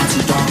are the ones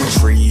who don't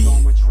retreat.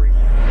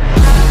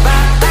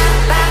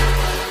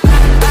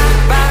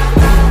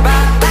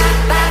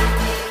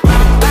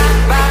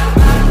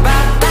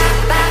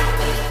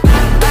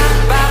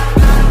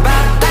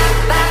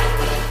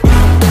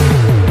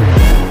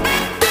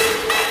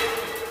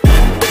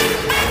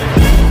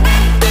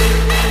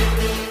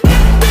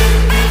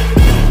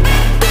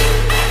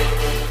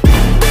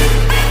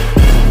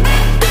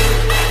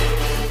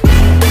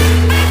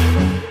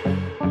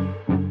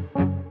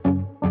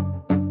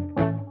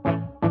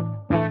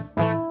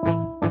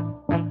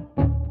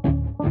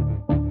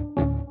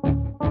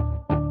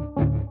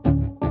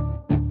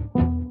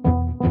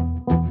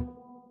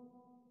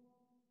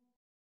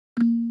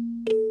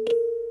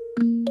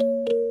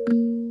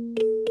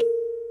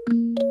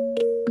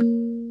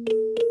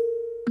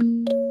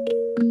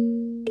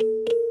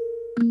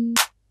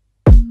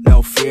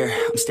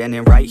 I'm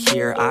standing right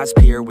here, eyes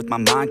peer with my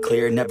mind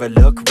clear. Never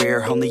look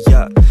rear, only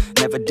up,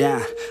 never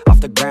down. Off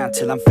the ground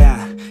till I'm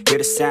found. Hear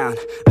the sound,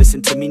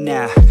 listen to me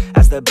now.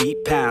 As the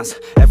beat pounds,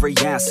 every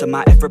ounce of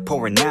my effort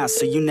pouring out.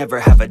 So you never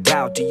have a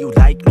doubt, do you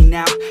like me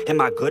now?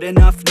 Am I good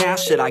enough now?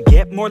 Should I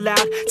get more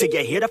loud till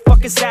you hear the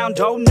fucking sound?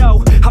 Oh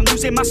no, I'm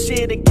losing my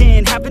shit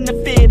again, having to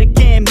fit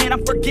again. Man,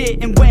 I'm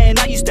forgetting when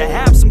I used to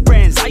have some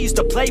friends. I used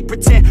to play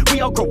pretend, we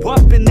all grow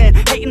up and then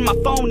hating my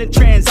phone and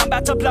trends. I'm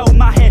about to blow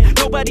my head,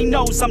 nobody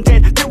knows I'm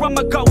dead. Fear I'm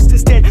a ghost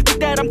instead, think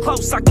that I'm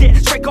close, I get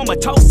straight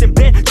comatose in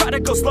bed. Try to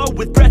go slow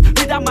with breath,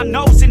 breathe out my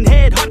nose and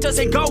head. Heart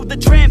doesn't go the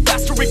trend,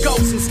 faster it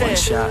goes instead. One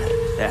shot,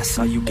 that's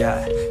all you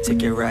got,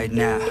 take it right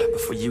now,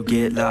 before you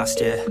get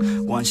lost, yeah.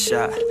 One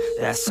shot,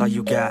 that's all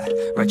you got,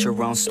 write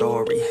your own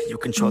story, you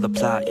control the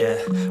plot, yeah.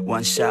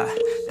 One shot,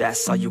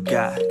 that's all you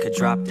got, could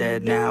drop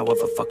dead now of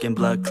a fucking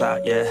blood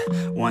clot, yeah.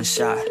 One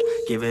shot,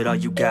 give it all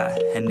you got,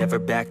 and never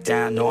back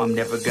down, no I'm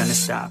never gonna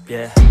stop,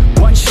 yeah.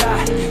 One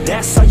shot,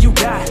 that's all you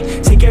got,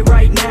 take it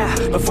right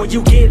now, before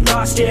you get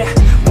lost, yeah.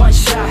 One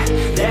shot,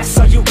 that's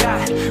all you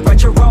got,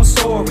 write your own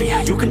story,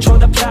 you control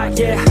the plot,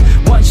 yeah.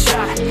 One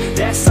shot,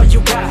 that's all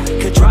you got,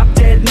 could drop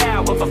dead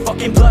now of a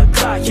fucking blood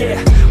clot,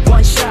 yeah.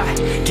 One shot,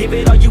 give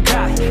it all you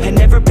got, and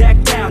never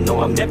back down,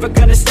 no I'm never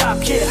gonna stop,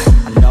 yeah.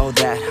 I know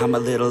that I'm a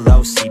little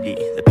OCD,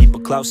 the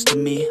people close to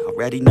me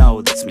already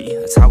know that's me.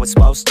 That's how it's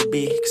supposed to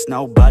be, cause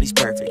nobody's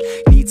perfect.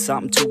 You need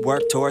something to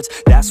work towards,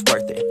 that's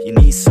worth it. You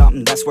need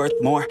something that's worth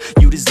more,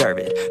 you deserve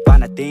it.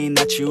 Find a thing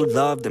that you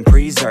love, then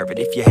preserve it.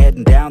 If you're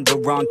heading down the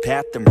wrong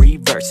path, then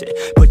reverse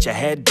it. Put your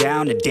head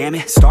down and damn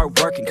it, start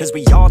working. Cause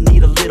we all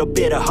need a little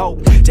bit of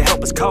hope to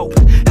help us cope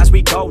as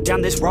we go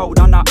down this road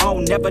on our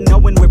own, never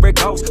knowing where it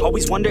goes.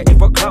 Always wonder if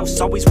we're close,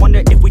 always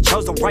wonder if we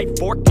chose the right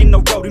fork in the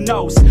road. Who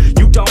knows?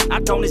 You don't, I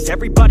don't, is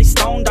everybody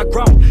stoned? I've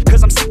grown,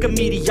 cause I'm sick of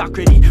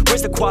mediocrity.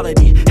 Where's the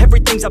quality?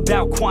 Everything's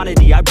about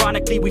quantity.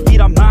 Ironically, we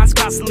feed our minds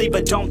constantly,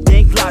 but don't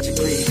think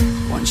logically.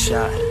 One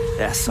shot,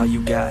 that's all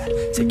you got.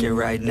 Take it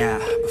right now,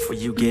 before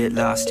you get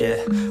lost, yeah.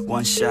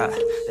 One shot,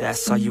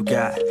 that's all you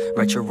got.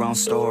 Write your own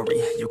story,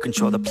 you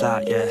control the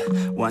plot, yeah.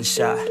 One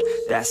shot,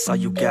 that's all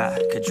you got.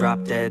 Could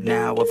drop dead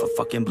now of a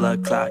fucking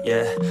blood clot,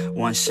 yeah.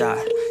 One shot,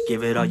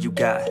 give it all you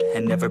got,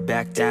 and never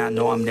back down,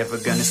 no, I'm never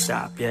gonna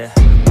stop, yeah.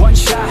 One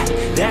shot,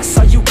 that's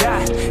all you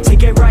got.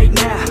 Take it right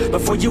now,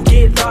 before you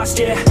get lost,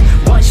 yeah.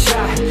 One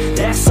shot,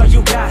 that's all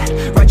you got.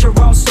 Write your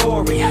own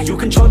story, you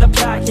control the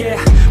plot, yeah.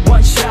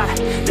 One shot,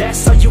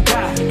 that's all you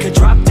got. Could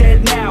drop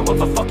dead now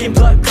of a fucking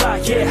blood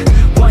clot, yeah.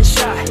 One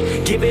shot,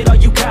 give it all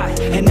you got,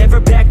 and never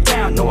back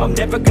down, no, I'm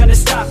never gonna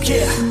stop,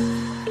 yeah.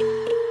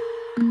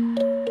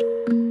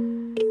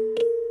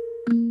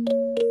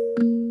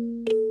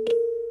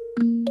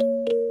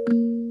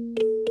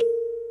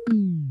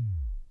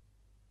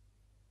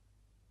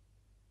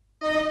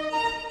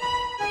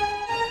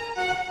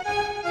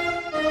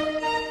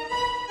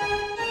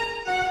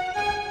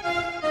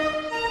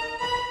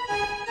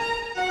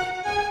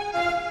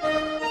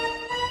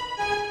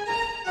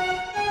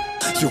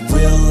 You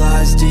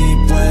realize deep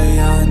way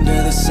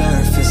under the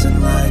surface,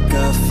 and like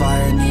a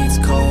fire needs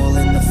coal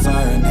in the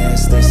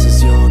furnace. This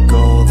is your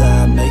goal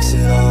that makes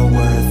it all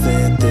worth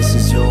it. This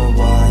is your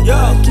why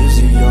that gives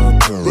you your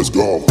purpose. Let's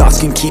go. Thoughts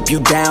can keep you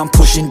down,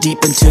 pushing deep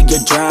until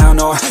you drown,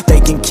 or they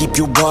can keep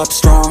you up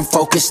strong,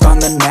 focused on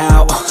the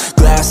now.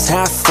 Glass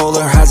half full,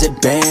 or has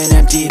it been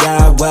emptied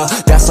out? Well,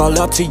 that's all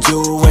up to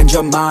you and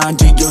your mind.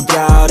 Do you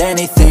doubt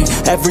anything,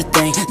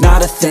 everything,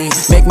 not a thing?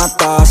 Make my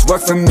thoughts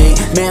work for me,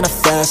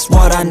 manifest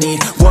what I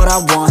need, what I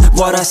want,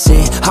 what I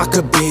see. I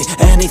could be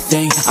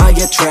anything, I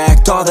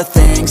attract all the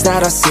things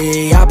that I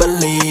see. I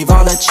believe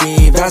I'll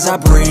achieve as I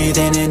breathe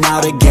in and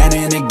out again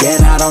and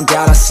again. I don't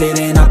doubt, I sit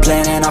in a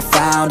plan and I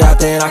found out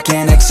that I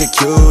can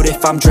execute.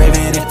 If I'm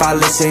driven, if I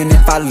listen,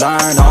 if I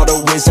learn all the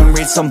wisdom,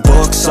 read some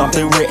books,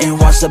 something written,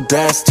 watch the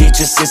best, teach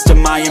a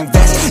system I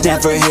invest.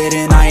 Never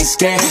hidden, I ain't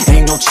scared,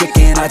 ain't no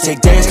chicken, I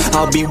take dares.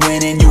 I'll be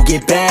winning, you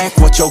get back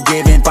what you're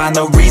giving. Find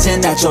the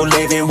reason that you're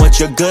living, what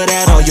you're good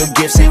at, all your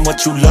gifts and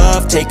what you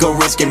love. Take a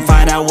risk and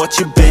find out what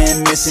you've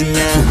been missing,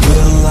 yeah. You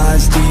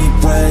realize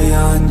deep way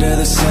under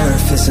the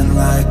surface, and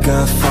like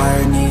a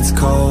fire needs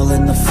coal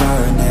in the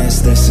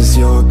furnace. This is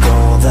your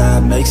goal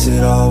that makes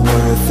it all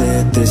worth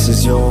it. This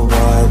is your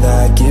why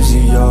that gives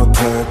you your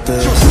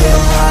purpose. You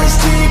realize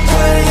deep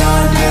way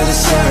under the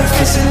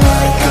surface, and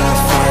like a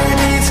fire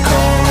needs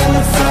coal in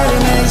the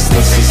furnace.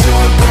 This is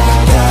your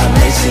goal that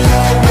makes it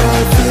all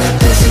worth it.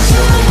 This is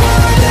your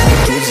why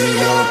that gives you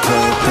your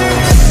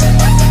purpose.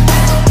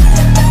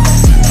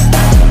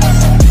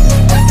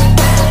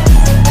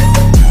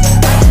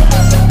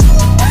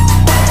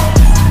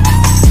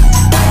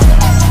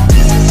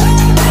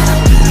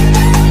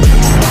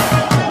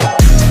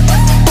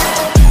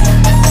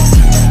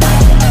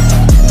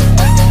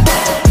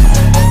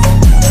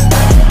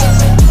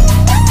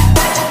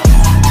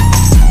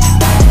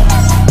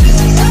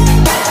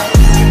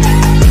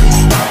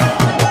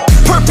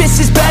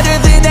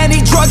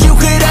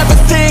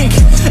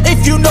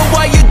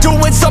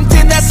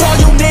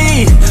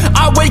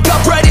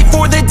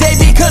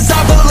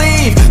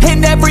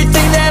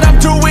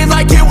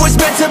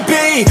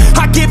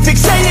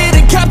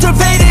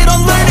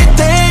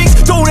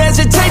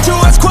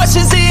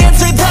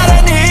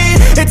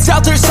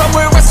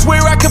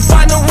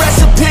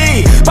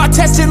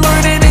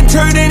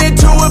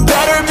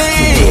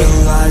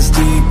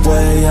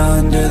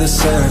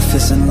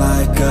 And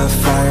like a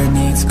fire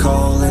needs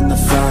coal in the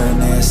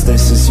furnace.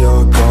 This is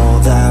your goal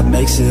that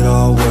makes it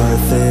all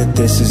worth it.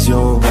 This is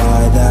your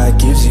why that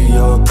gives you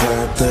your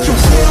purpose. You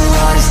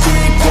realize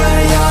deep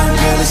way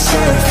under the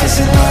surface,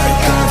 and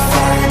like a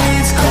fire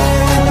needs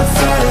coal in the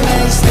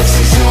furnace. This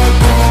is your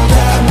goal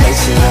that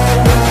makes it all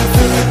worth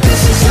it.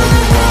 This is your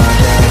why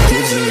that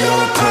gives you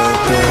your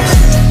purpose.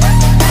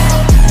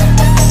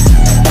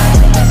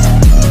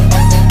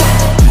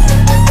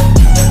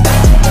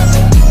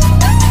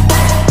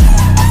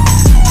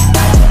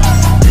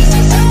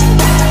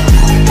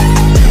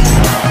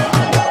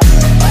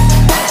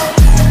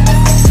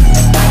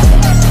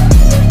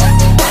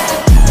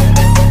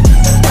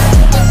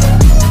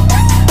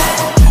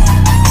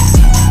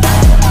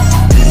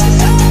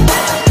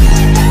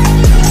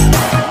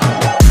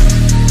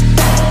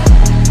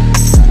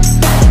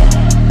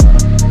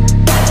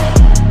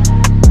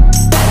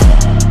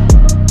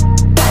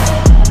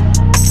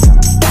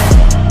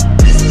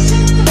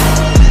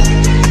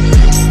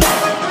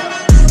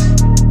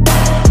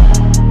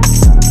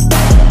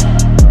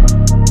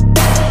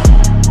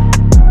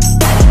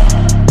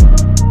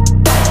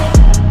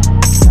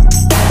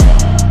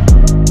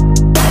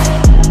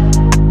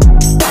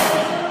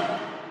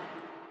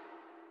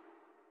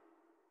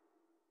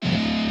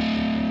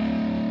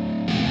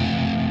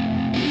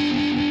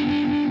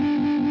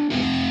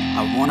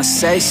 I wanna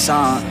say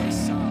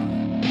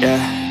something, yeah.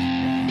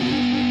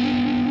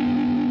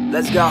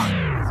 Let's go.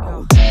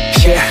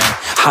 Yeah,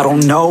 I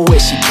don't know where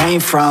she came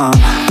from,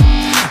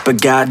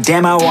 but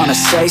goddamn I wanna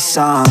say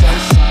something.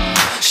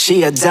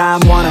 She a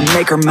dime, wanna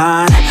make her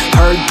mine.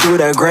 Heard through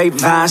the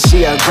grapevine,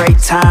 she a great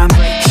time.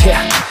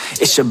 Yeah,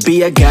 It should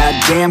be a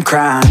goddamn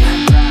crime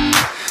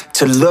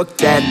to look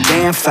that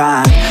damn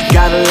fine.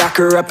 Gotta lock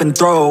her up and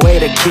throw away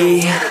the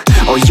key,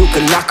 or you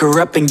can lock her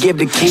up and give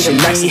the key to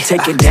me.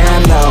 Take it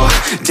down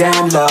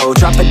low,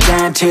 drop it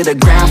down to the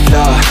ground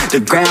floor,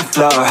 the ground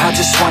floor. I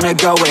just wanna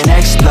go and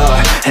explore,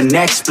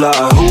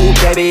 ooh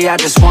baby, I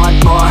just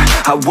want more,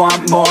 I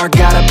want more.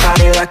 Got a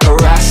body like a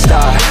rock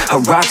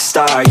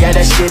star, yeah,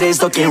 that shit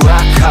is looking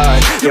rock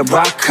hard, yeah,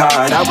 rock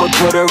hard. I would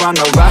put her on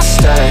the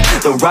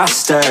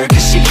roster,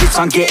 cause she keeps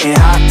on getting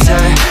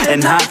hotter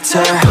and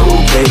hotter.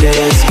 Ooh baby,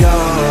 let's go.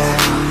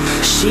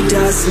 She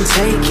doesn't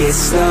take it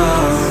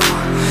slow,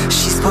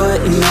 she's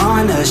putting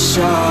on a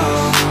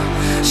show,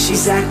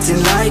 she's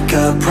acting like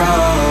a pro.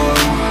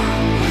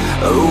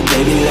 Oh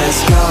baby,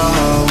 let's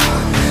go.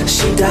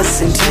 She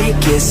doesn't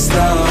take it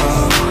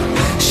slow,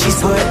 she's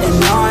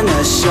putting on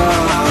a show,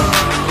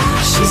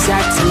 she's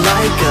acting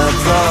like a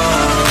pro.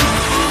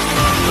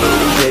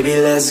 Oh baby,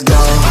 let's go.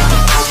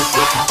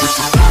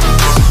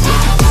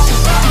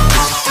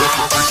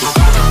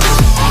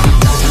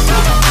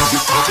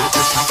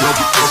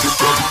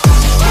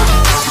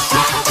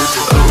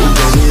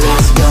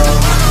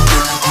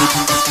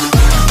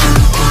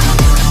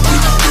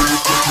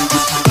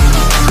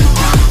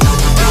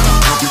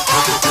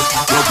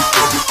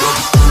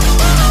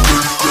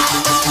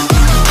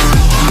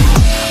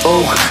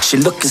 She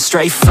looking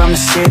straight from the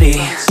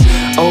city.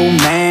 Oh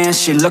man,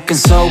 she looking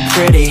so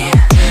pretty.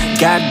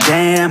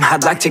 Goddamn,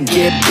 I'd like to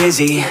get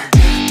busy.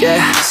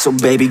 Yeah, so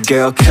baby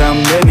girl, come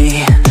with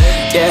me.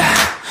 Yeah,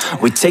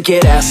 we take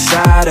it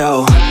outside,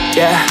 oh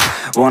yeah.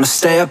 Wanna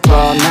stay up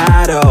all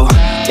night, oh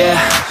yeah.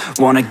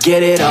 Wanna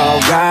get it all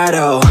right,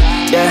 oh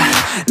yeah.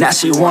 Now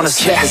she wanna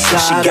skip the side.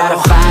 She got a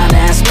fine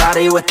ass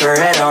body with her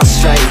head on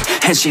straight,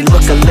 and she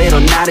look a little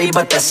naughty,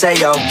 but that's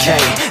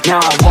a-okay. Now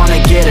I wanna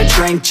get a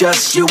drink,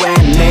 just you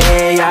and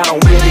me. I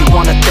don't really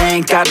wanna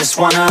think, I just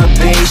wanna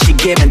be. She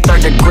giving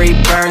third-degree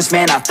burns,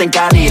 man, I think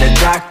I need a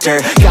doctor.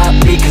 Got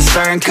me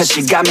concerned, cause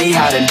she got me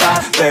hot and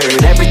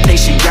bothered. Everything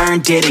she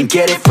earned, didn't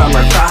get it from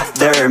her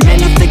father. Man,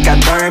 you think I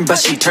learned, but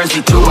she turns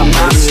me to a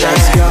monster.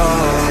 Let's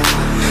go.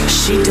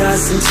 She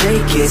doesn't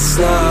take it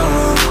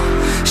slow,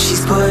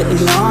 she's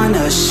putting on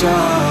a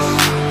show,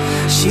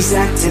 she's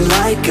acting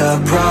like a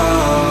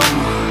pro.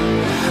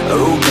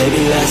 Oh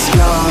baby, let's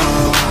go.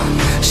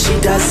 She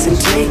doesn't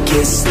take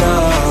it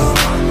slow,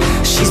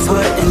 she's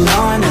putting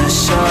on a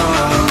show,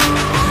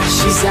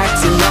 she's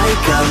acting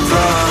like a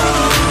pro.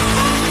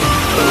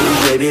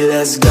 Oh baby,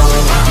 let's go.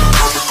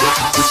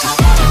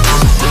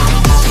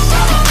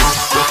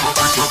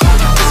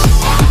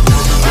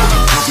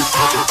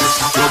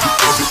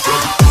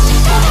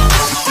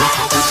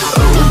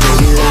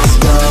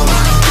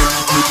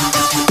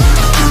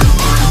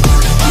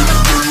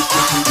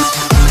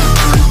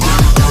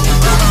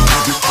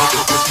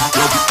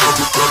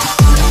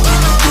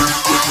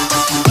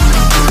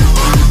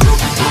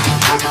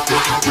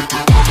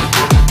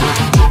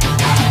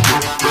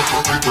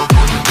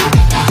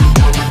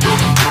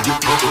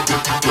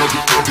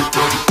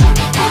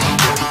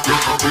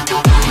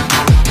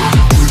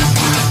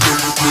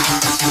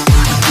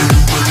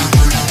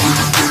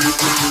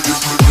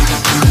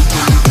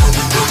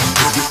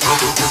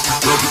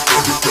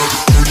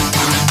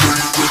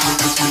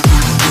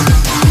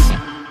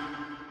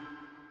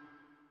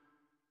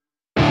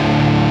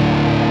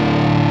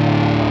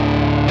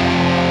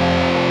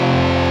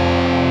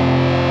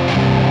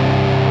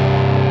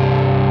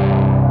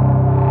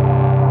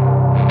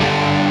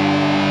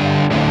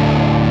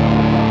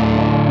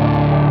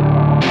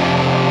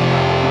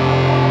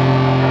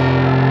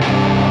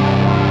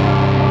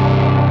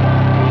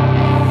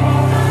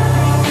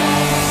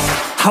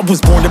 I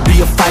was born to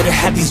be a fighter,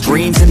 had these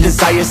dreams and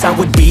desires. I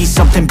would be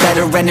something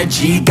better,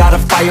 energy, got a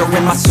fire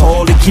in my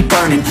soul to keep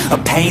burning, a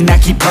pain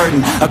that keep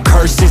hurting, a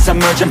curse is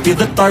emerging, feel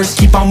the thirst,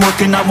 keep on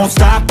working, I won't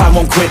stop, I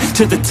won't quit,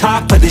 to the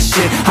top of this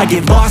shit. I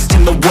get lost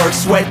in the work,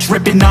 sweat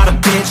dripping, not a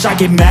bitch, I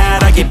get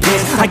mad, I get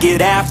pissed, I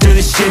get after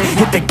this shit,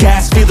 hit the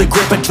gas, feel the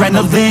grip,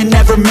 adrenaline,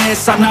 never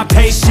miss, I'm not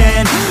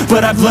patient,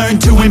 but I've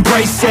learned to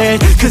embrace it,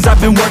 cause I've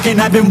been working,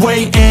 I've been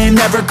waiting,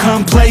 never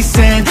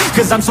complacent,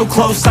 cause I'm so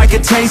close I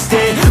could taste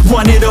it,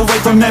 want it away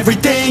from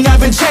everything I've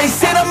been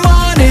chasing. I'm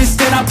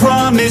honest and I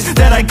promise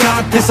that I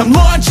got this. I'm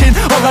launching,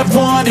 all I've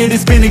wanted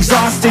has been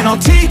exhausting.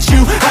 I'll teach you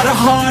how to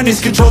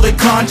harness, control the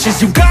conscious.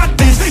 You got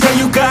this, yeah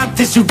you got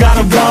this, you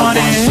gotta want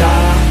it.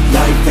 Shot,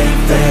 life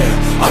ain't fair.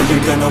 Are you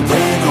gonna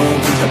win or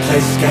will you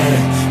play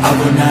scared? I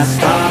will not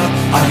stop,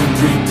 I am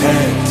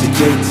prepared to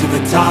get to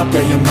the top,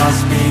 yeah you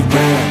must be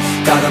rare.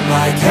 Got 'em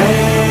like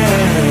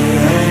hey,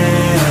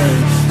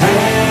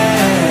 hey,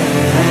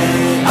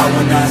 I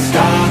will not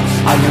stop,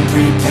 I am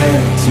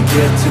prepared to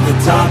get to the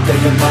top, yeah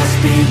you must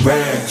be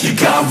rare. You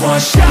got one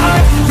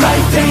shot,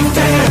 life ain't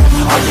fair.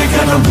 Are you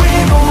gonna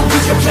win or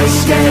will you play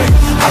scared?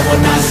 I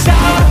will not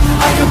stop,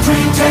 I am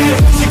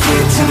prepared to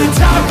get to the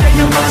top, yeah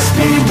you must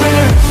be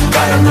rare.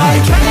 Got 'em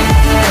like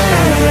hey,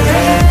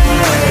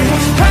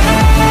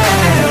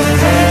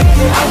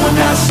 I will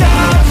not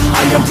stop,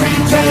 I am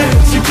prepared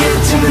to get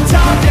to the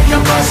top, yeah you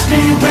must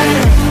be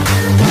rare.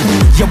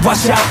 Yeah,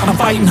 watch out, I'm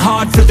fighting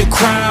hard for the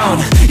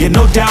crown. Yeah,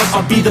 no doubt,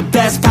 I'll be the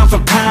best pound for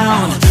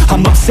pound.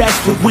 I'm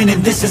obsessed with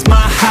winning, this is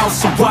my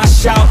house. So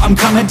watch out, I'm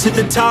coming to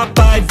the top,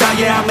 I vow.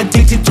 Yeah, I'm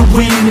addicted to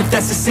winning. If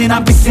that's a sin,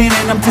 I'll be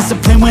sinning. I'm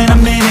disciplined when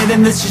I'm in it,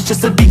 and this is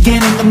just the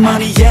beginning. The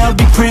money, yeah, I'll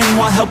be printing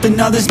while helping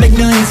others make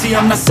millions. See,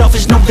 I'm not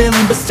selfish, no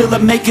villain, but still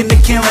I'm making a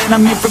killing.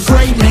 I'm here for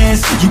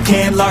greatness, you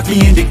can't lock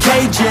me into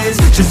cages.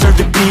 Deserve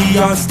to be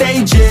on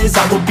stages,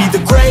 I will be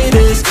the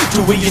greatest.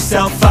 Do it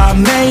yourself, I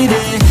made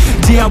it.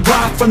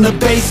 DIY from the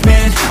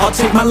basement, I'll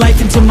take my life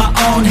into my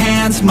own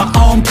hands. My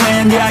own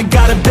plan, yeah, I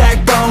got a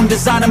backbone,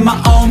 designing my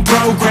own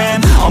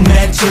program. I'll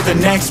mentor the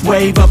next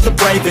wave of the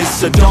bravest,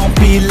 so don't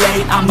be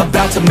late, I'm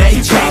about to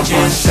make changes.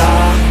 One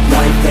shot,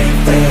 life ain't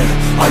fair.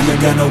 Are you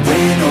gonna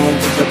win or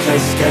will you play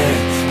scared?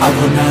 I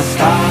will not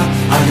stop,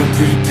 I am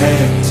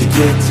prepared to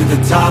get to the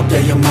top, yeah,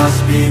 you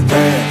must be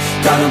rare.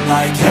 Got 'em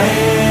like,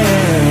 hey,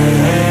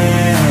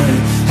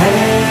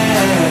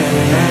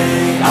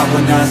 hey, I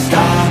will not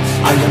stop,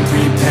 I am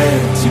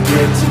prepared to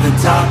get to the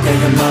top, yeah,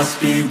 you must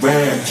be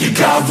rare. You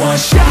got one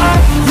shot,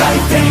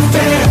 life ain't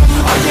fair.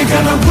 Are you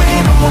gonna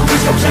win or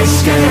will you play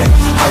scared?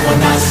 I will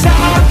not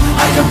stop,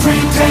 I am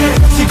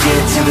prepared to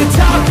get to the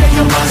top, yeah,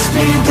 you must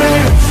be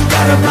rare.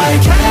 Got 'em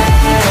like,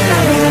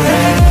 hey,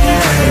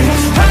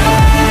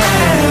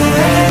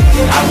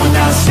 I will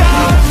not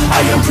stop,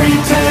 I am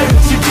prepared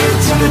to get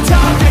to the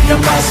top, and you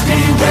must be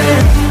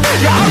rare.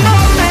 Yeah, I'm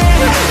on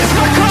man, it's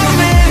my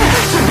calling.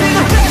 To be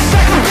the best,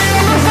 I can be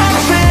on the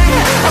mountain.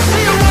 I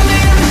see you on the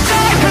other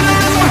side, can I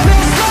live my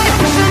best life?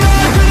 Pushing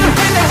on to the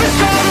thing that is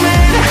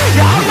coming.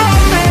 Yeah, I'm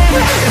on man,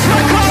 it's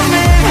my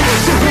calling.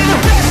 To be the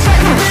best, I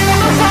can be on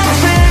the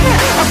mountain.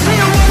 I see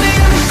you on the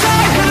other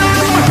side, can I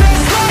live my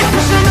best life?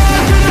 Pushing on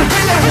to the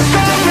thing that is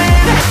coming.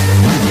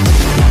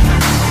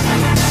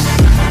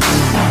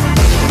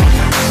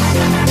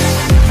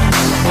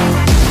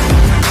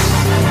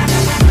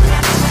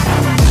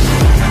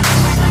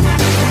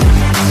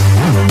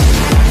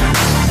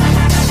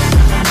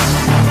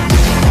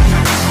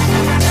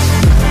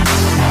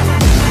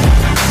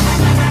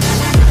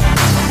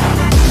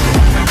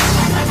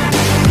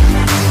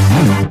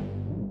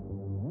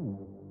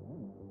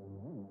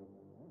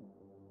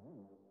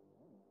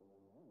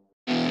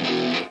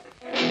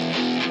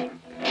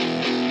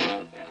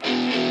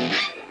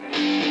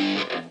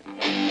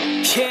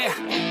 Yeah,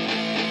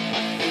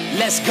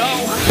 let's go.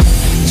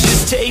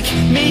 Just take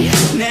me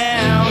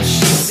now.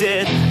 She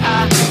said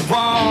I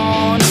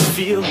wanna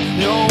feel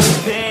no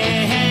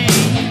pain.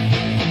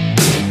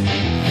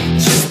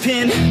 Just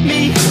pin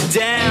me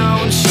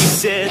down. She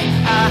said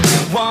I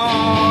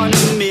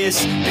wanna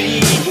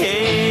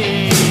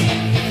misbehave.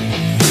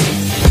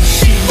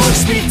 She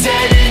looks me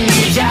dead in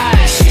the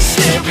eyes. She's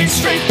staring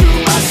straight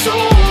through my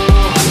soul.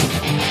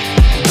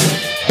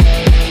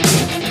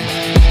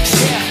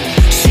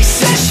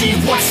 She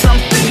wants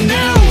something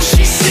new,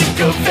 she's sick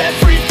of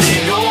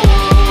everything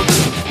old.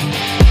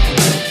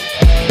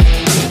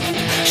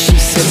 She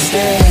said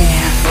stay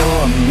for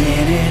a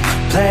minute,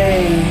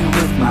 play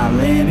with my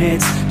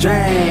limits,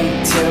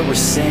 drink till we're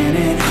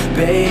sinning,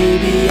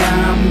 baby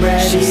I'm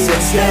ready. She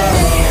said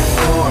stay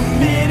for a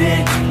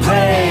minute,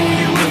 play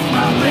with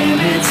my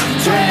limits,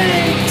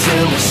 drink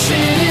till we're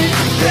sinning,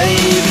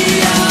 baby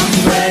I'm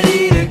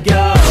ready to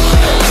go.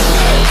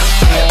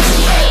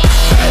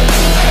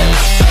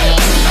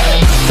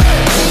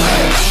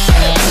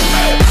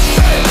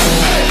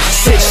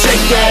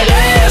 Shake that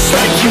ass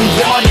like you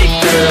want it,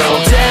 girl.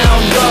 Down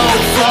low,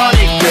 front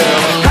it,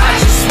 girl. I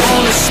just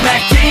wanna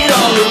smack it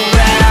all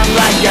around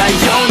like I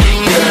own it,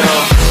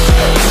 girl.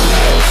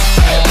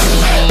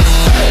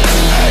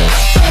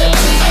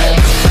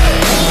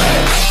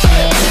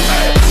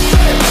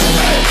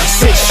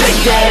 Say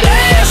shake that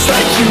ass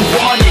like you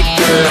want it,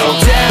 girl.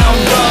 Down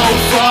low,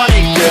 front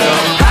it, girl.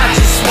 I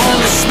just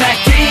wanna smack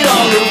it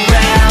all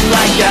around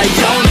like I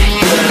own it,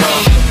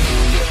 girl.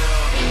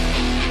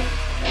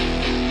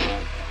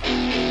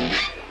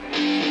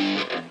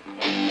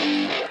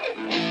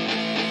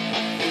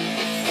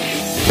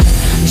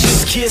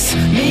 Kiss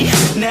me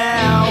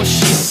now,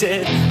 she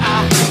said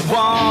I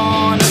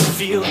wanna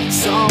feel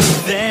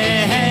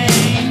something.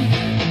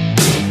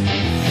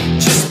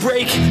 Just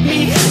break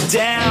me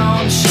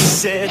down, she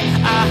said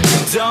I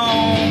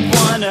don't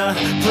wanna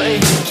play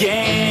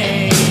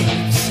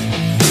games.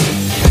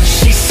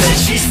 She said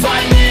she's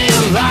finally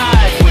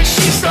alive when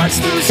she starts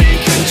losing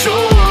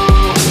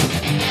control.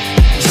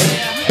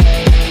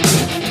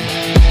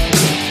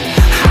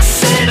 I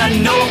said I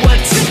know what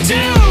to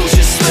do,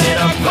 just let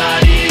our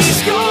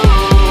bodies go.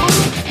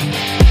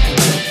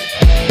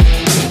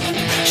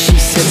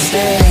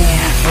 Stay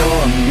for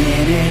a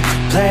minute,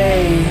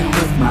 play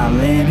with my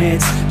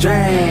limits,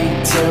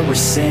 drink till we're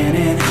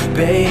sinning,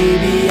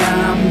 baby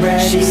I'm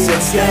ready. She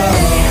said stay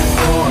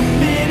for a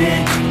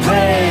minute,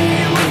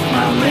 play with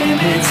my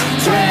limits,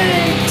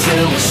 drink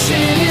till we're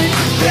sinning,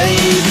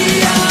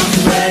 baby I'm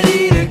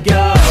ready to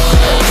go.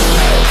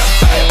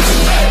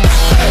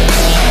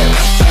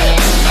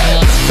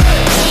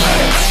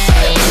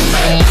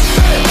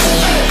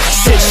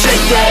 Said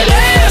shake that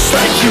ass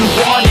like you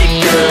want it,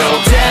 girl.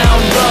 Down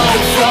low,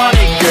 front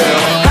it,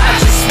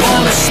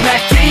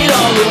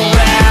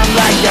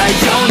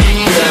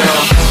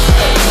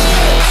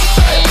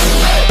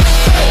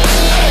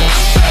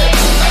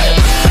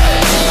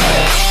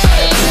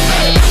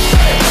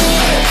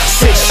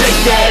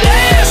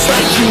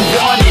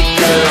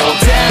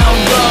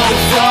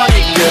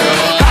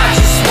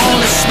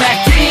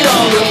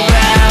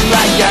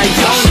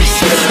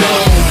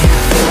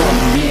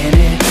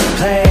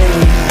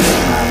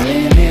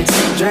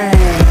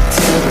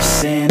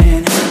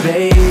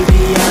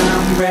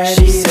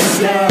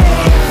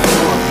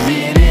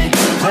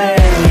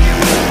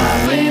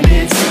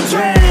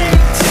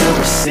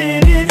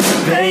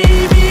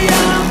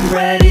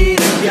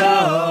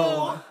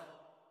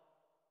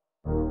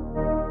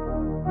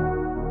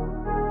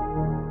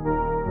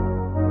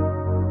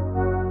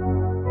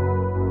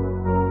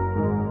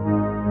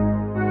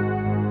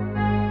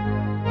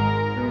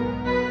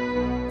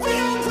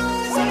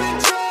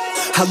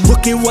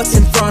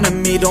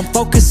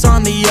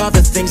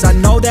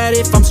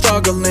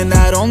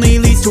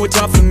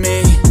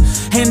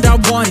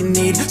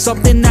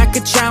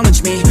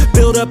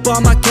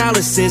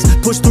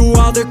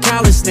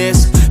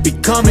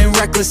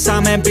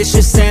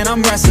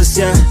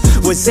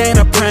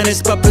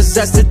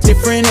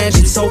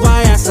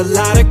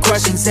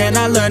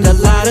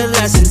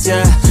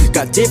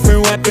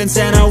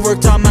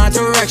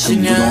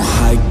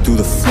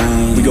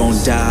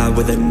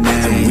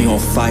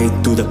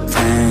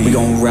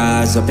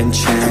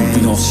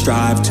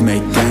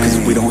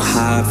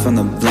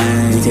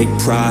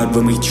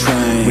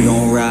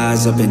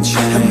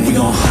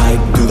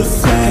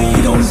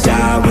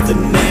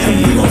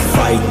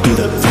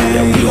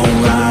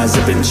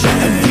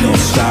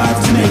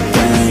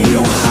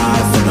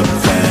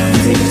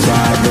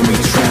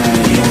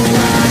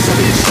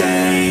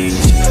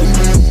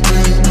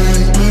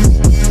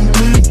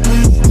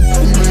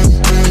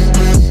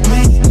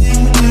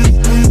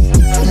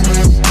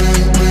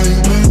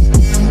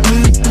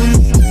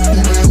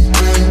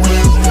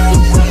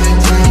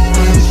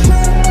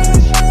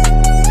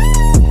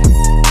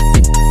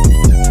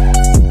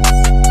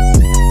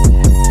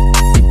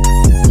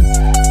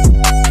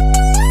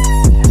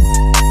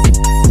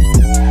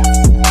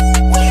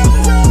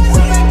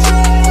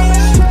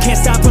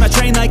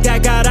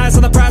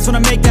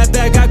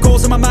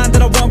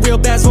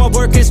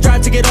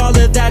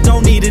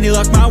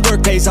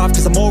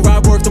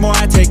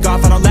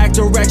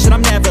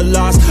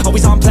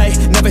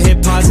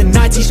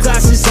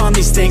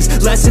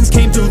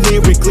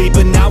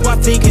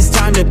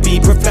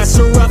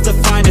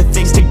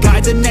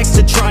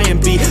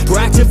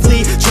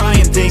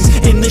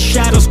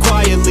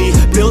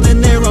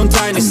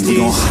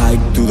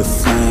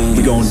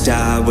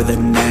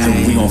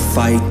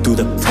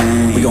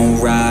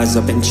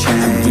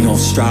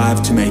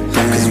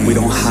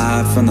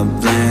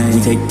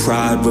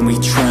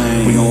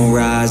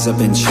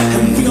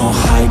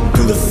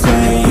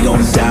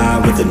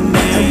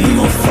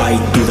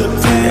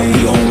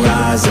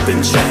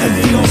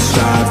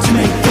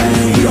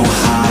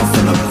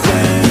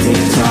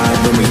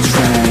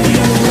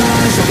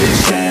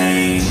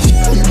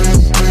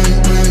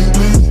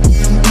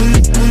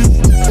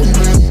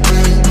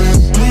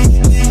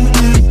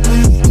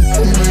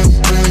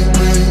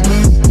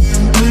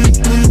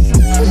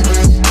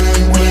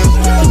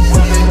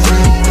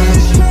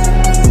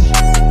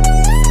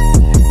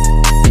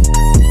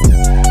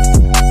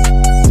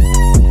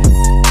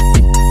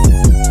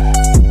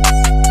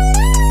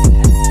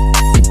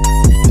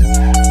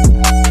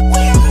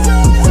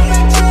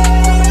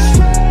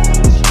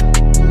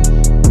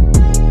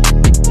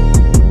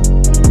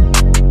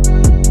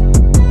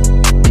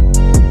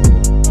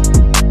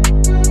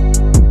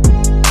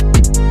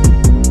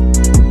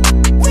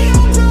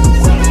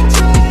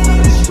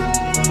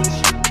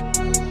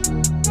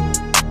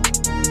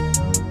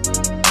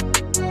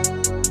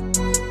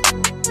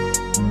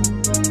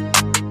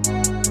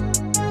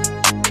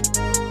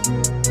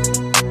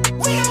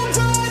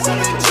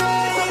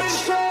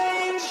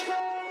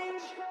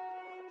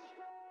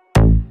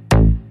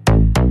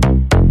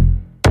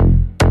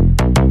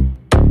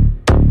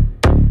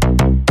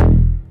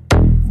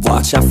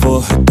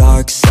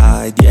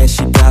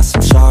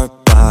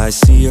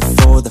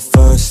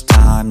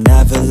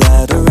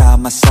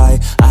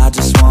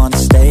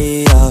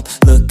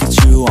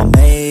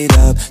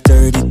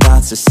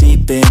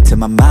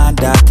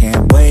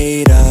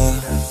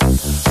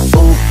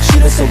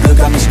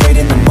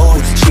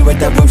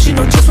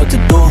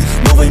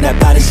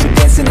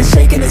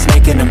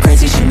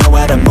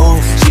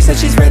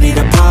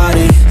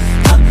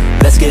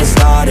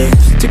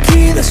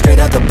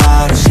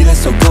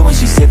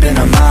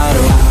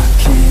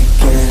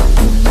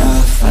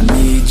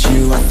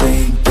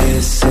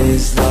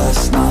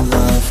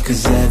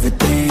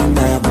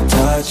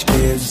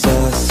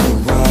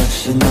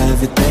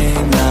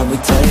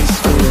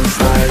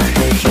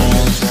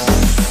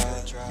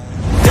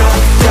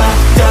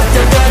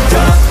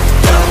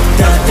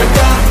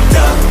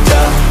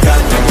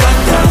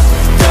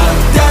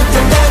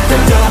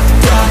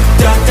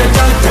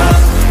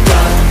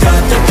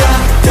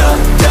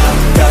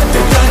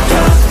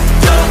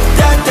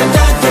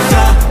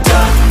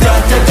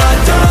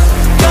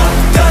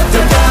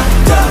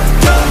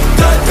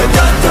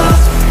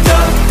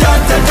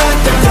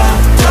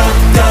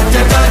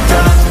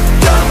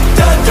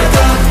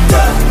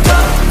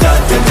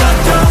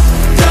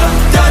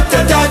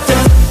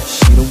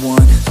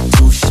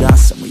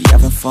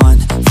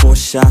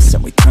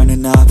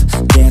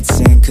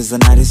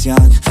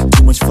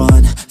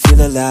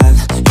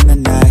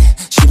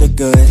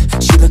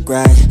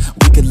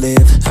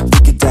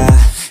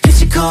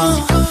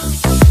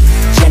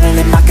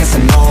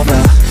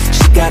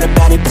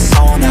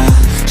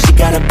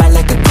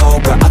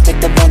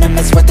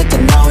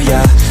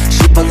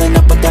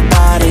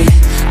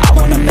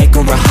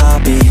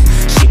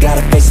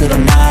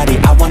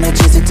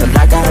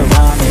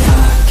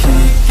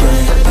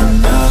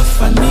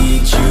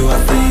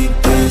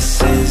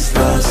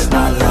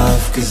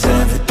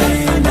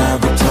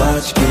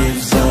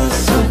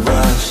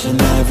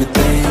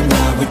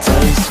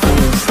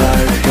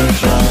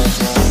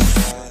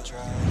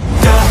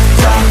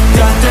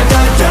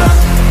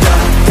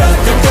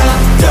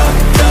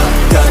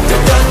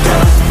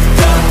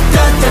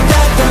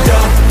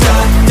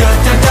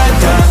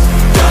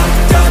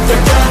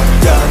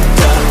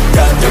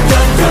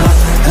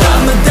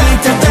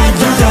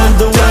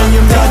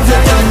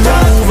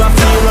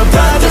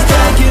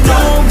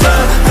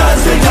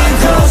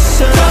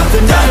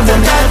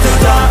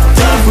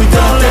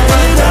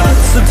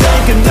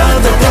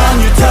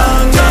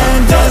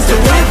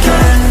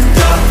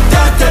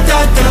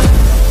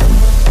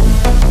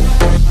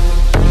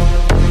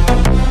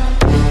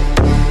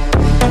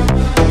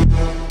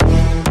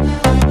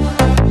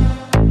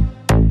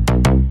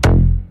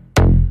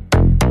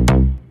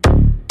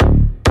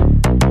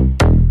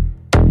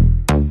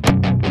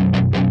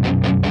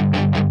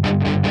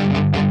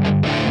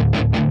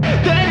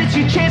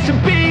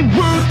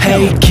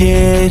 Hey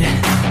kid,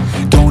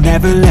 don't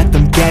ever let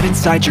them get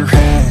inside your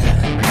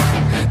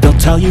head. They'll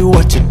tell you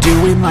what to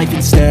do in life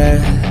instead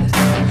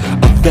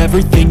of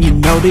everything you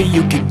know that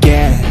you could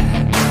get.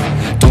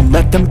 Don't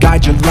let them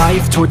guide your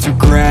life towards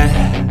regret.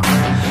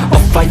 I'll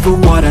fight for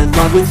what I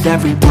love with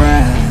every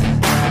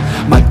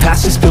breath. My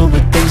past is filled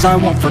with things I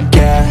won't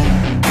forget.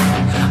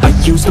 I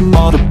use them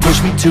all to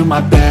push me to my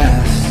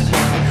best.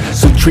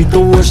 So treat the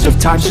worst of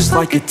times just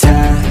like a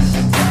test.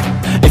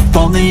 If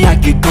only I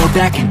could go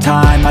back in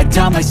time, I'd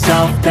tell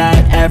myself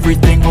that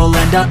everything will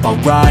end up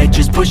alright.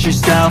 Just push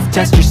yourself,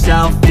 test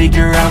yourself,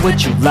 figure out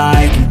what you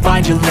like, and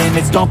find your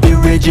limits, don't be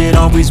rigid,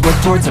 always work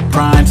towards a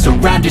prime.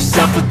 Surround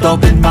yourself with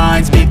open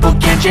minds, people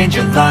can change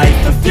your life.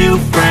 A few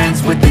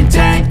friends with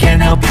intent can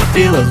help you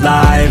feel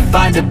alive.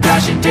 Find a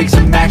passion, take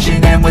some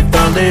action, and with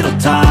a little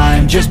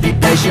time, just be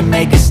patient,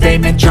 make a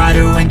statement, try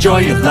to enjoy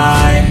your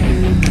life.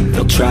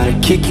 They'll try to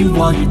kick you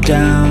while you're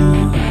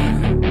down.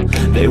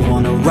 They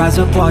wanna rise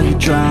up while you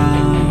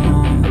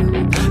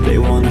drown. They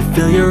wanna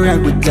fill your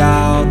head with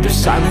doubt. They're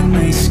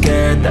silently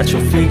scared that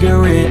you'll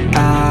figure it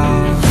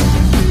out.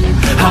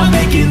 I'll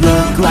make it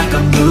look like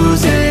I'm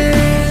losing,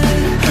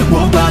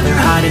 won't bother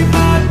hiding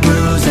my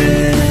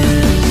bruises.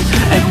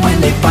 And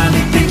when they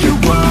finally think you're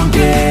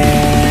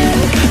wounded,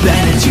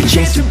 then it's your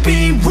chance to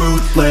be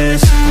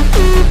ruthless.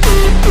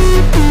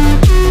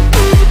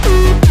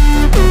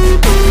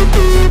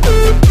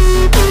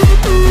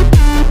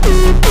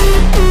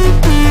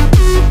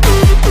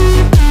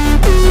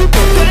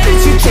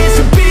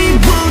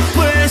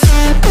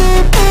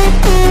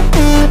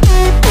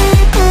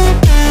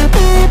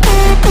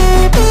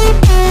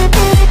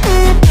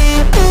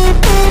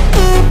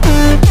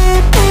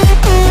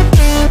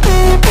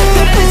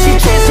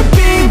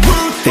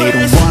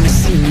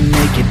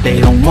 They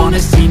don't wanna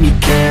see me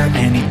care.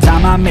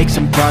 Anytime I make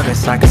some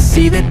progress, I can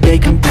see that they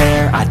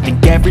compare. I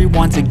think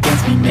everyone's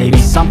against me, maybe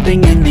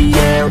something in the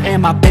air.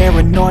 Am I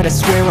paranoid? I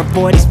swear a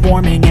void is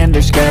forming and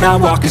they're scared. I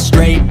walk a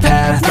straight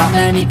path, not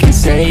many can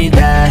say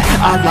that.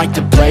 I like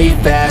to play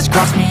fast,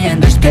 cross me and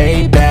there's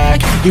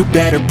payback. You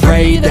better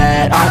pray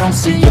that I don't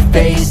see your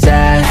face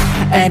at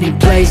any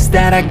place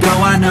that I go.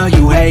 I know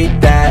you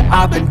hate that.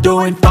 I've been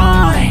doing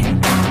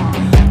fine,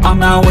 I'm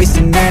not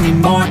wasting any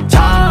more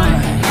time.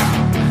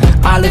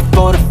 I live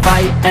for the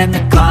fight and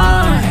the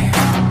climb,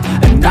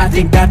 and I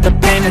think that the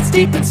pain that's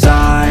deep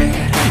inside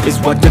is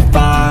what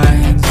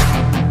defines.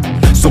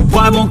 So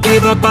I won't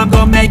give up, I'm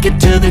gonna make it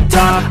to the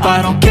top.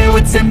 I don't care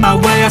what's in my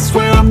way, I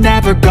swear I'm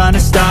never gonna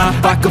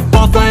stop. I could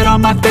fall flat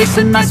on my face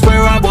and I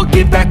swear I won't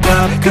get back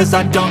up, cause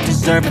I don't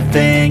deserve a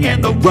thing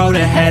and the road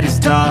ahead is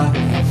tough.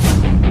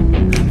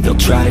 They'll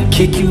try to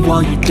kick you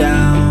while you're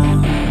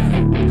down.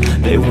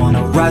 They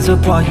wanna rise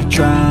up while you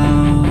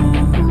drown.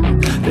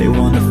 They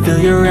wanna fill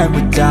your head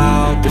with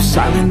doubt. They're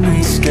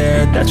silently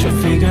scared that you'll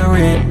figure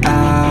it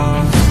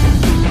out.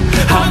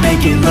 I'll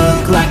make it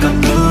look like I'm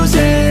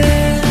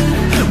losing,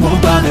 won't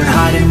bother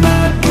hiding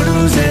my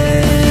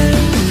bruises.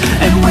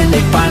 And when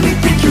they finally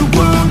think you're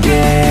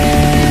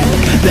wounded,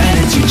 then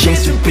it's your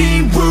chance to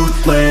be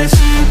ruthless.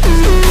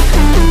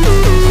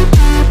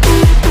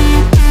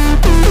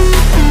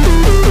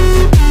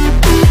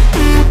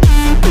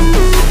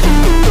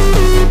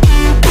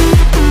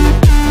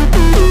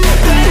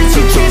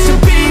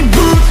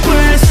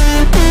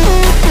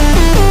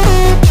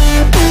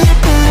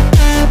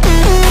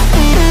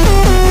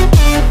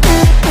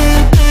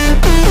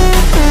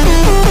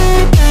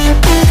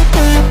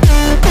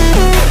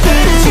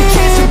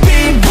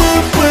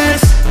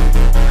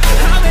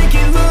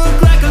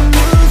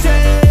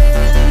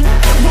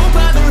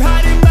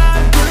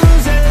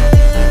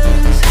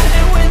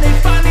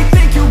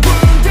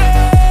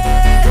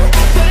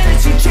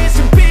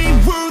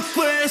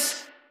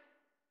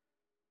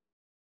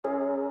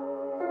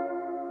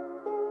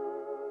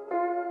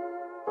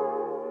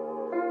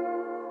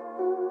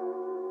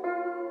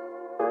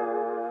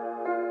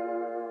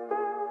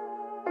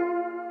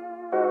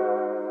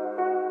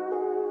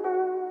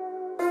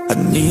 I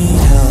need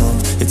help,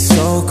 it's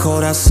so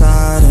cold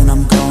outside and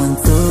I'm going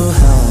through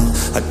hell.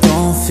 I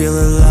don't feel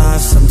alive,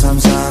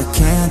 sometimes I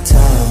can't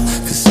tell,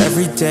 cause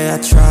every day I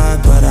try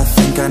but I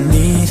think I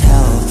need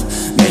help.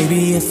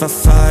 Maybe if I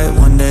fight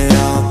one day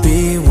I'll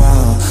be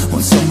well.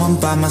 Want someone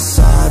by my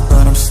side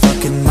but I'm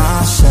stuck in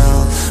my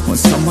shell. Want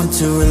someone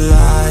to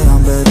rely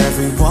on but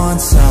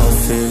everyone's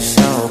selfish,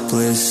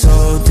 helpless,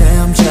 so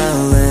damn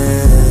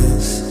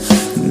jealous.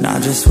 And I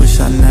just wish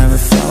I never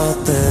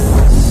felt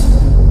this.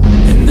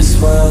 In this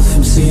world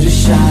from sea to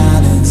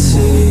shining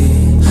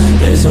sea,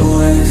 there's a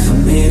way for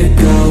me to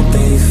go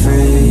be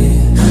free.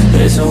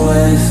 There's a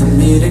way for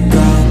me to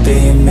go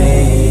be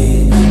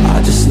me.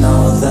 I just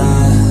know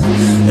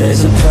that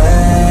there's a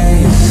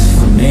place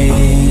for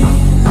me.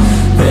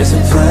 There's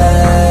a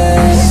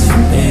place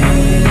for me.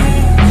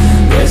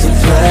 There's a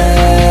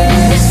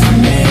place for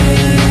me.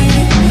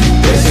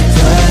 There's a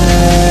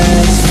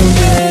place for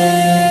me.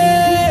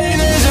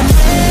 There's a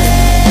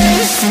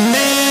place for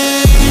me.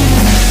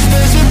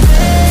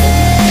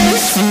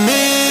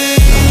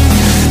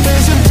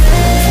 There's a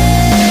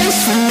place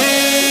for me.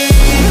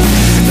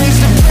 There's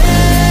a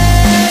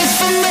place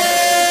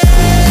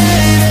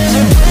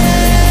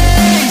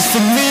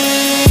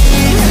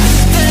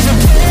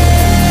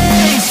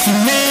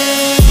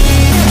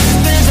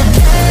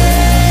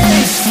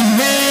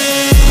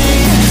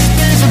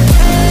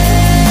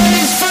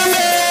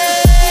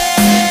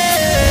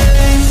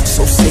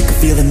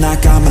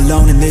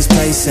this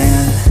place,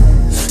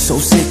 and so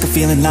sick of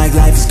feeling like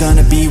life is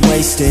gonna be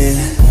wasted.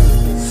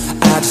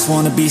 I just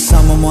wanna be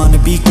someone, wanna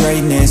be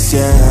greatness,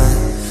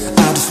 yeah.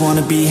 I just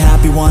wanna be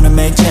happy, wanna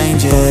make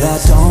changes. But I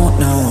don't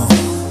know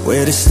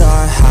where to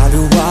start, how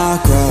do I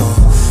grow?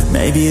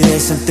 Maybe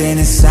there's something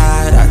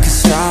inside I could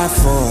strive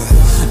for.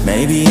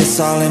 Maybe it's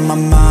all in my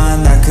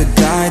mind I could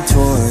guide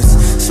towards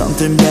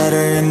something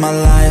better in my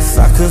life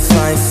I could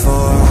fight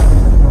for.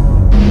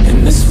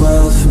 In this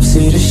world from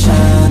sea to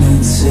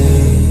shining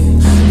sea,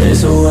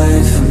 there's a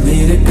way for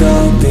me to go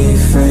be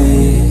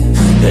free.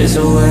 There's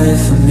a way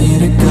for me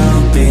to go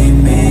be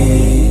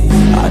me.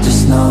 I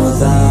just know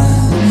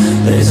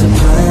that there's a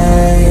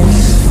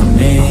place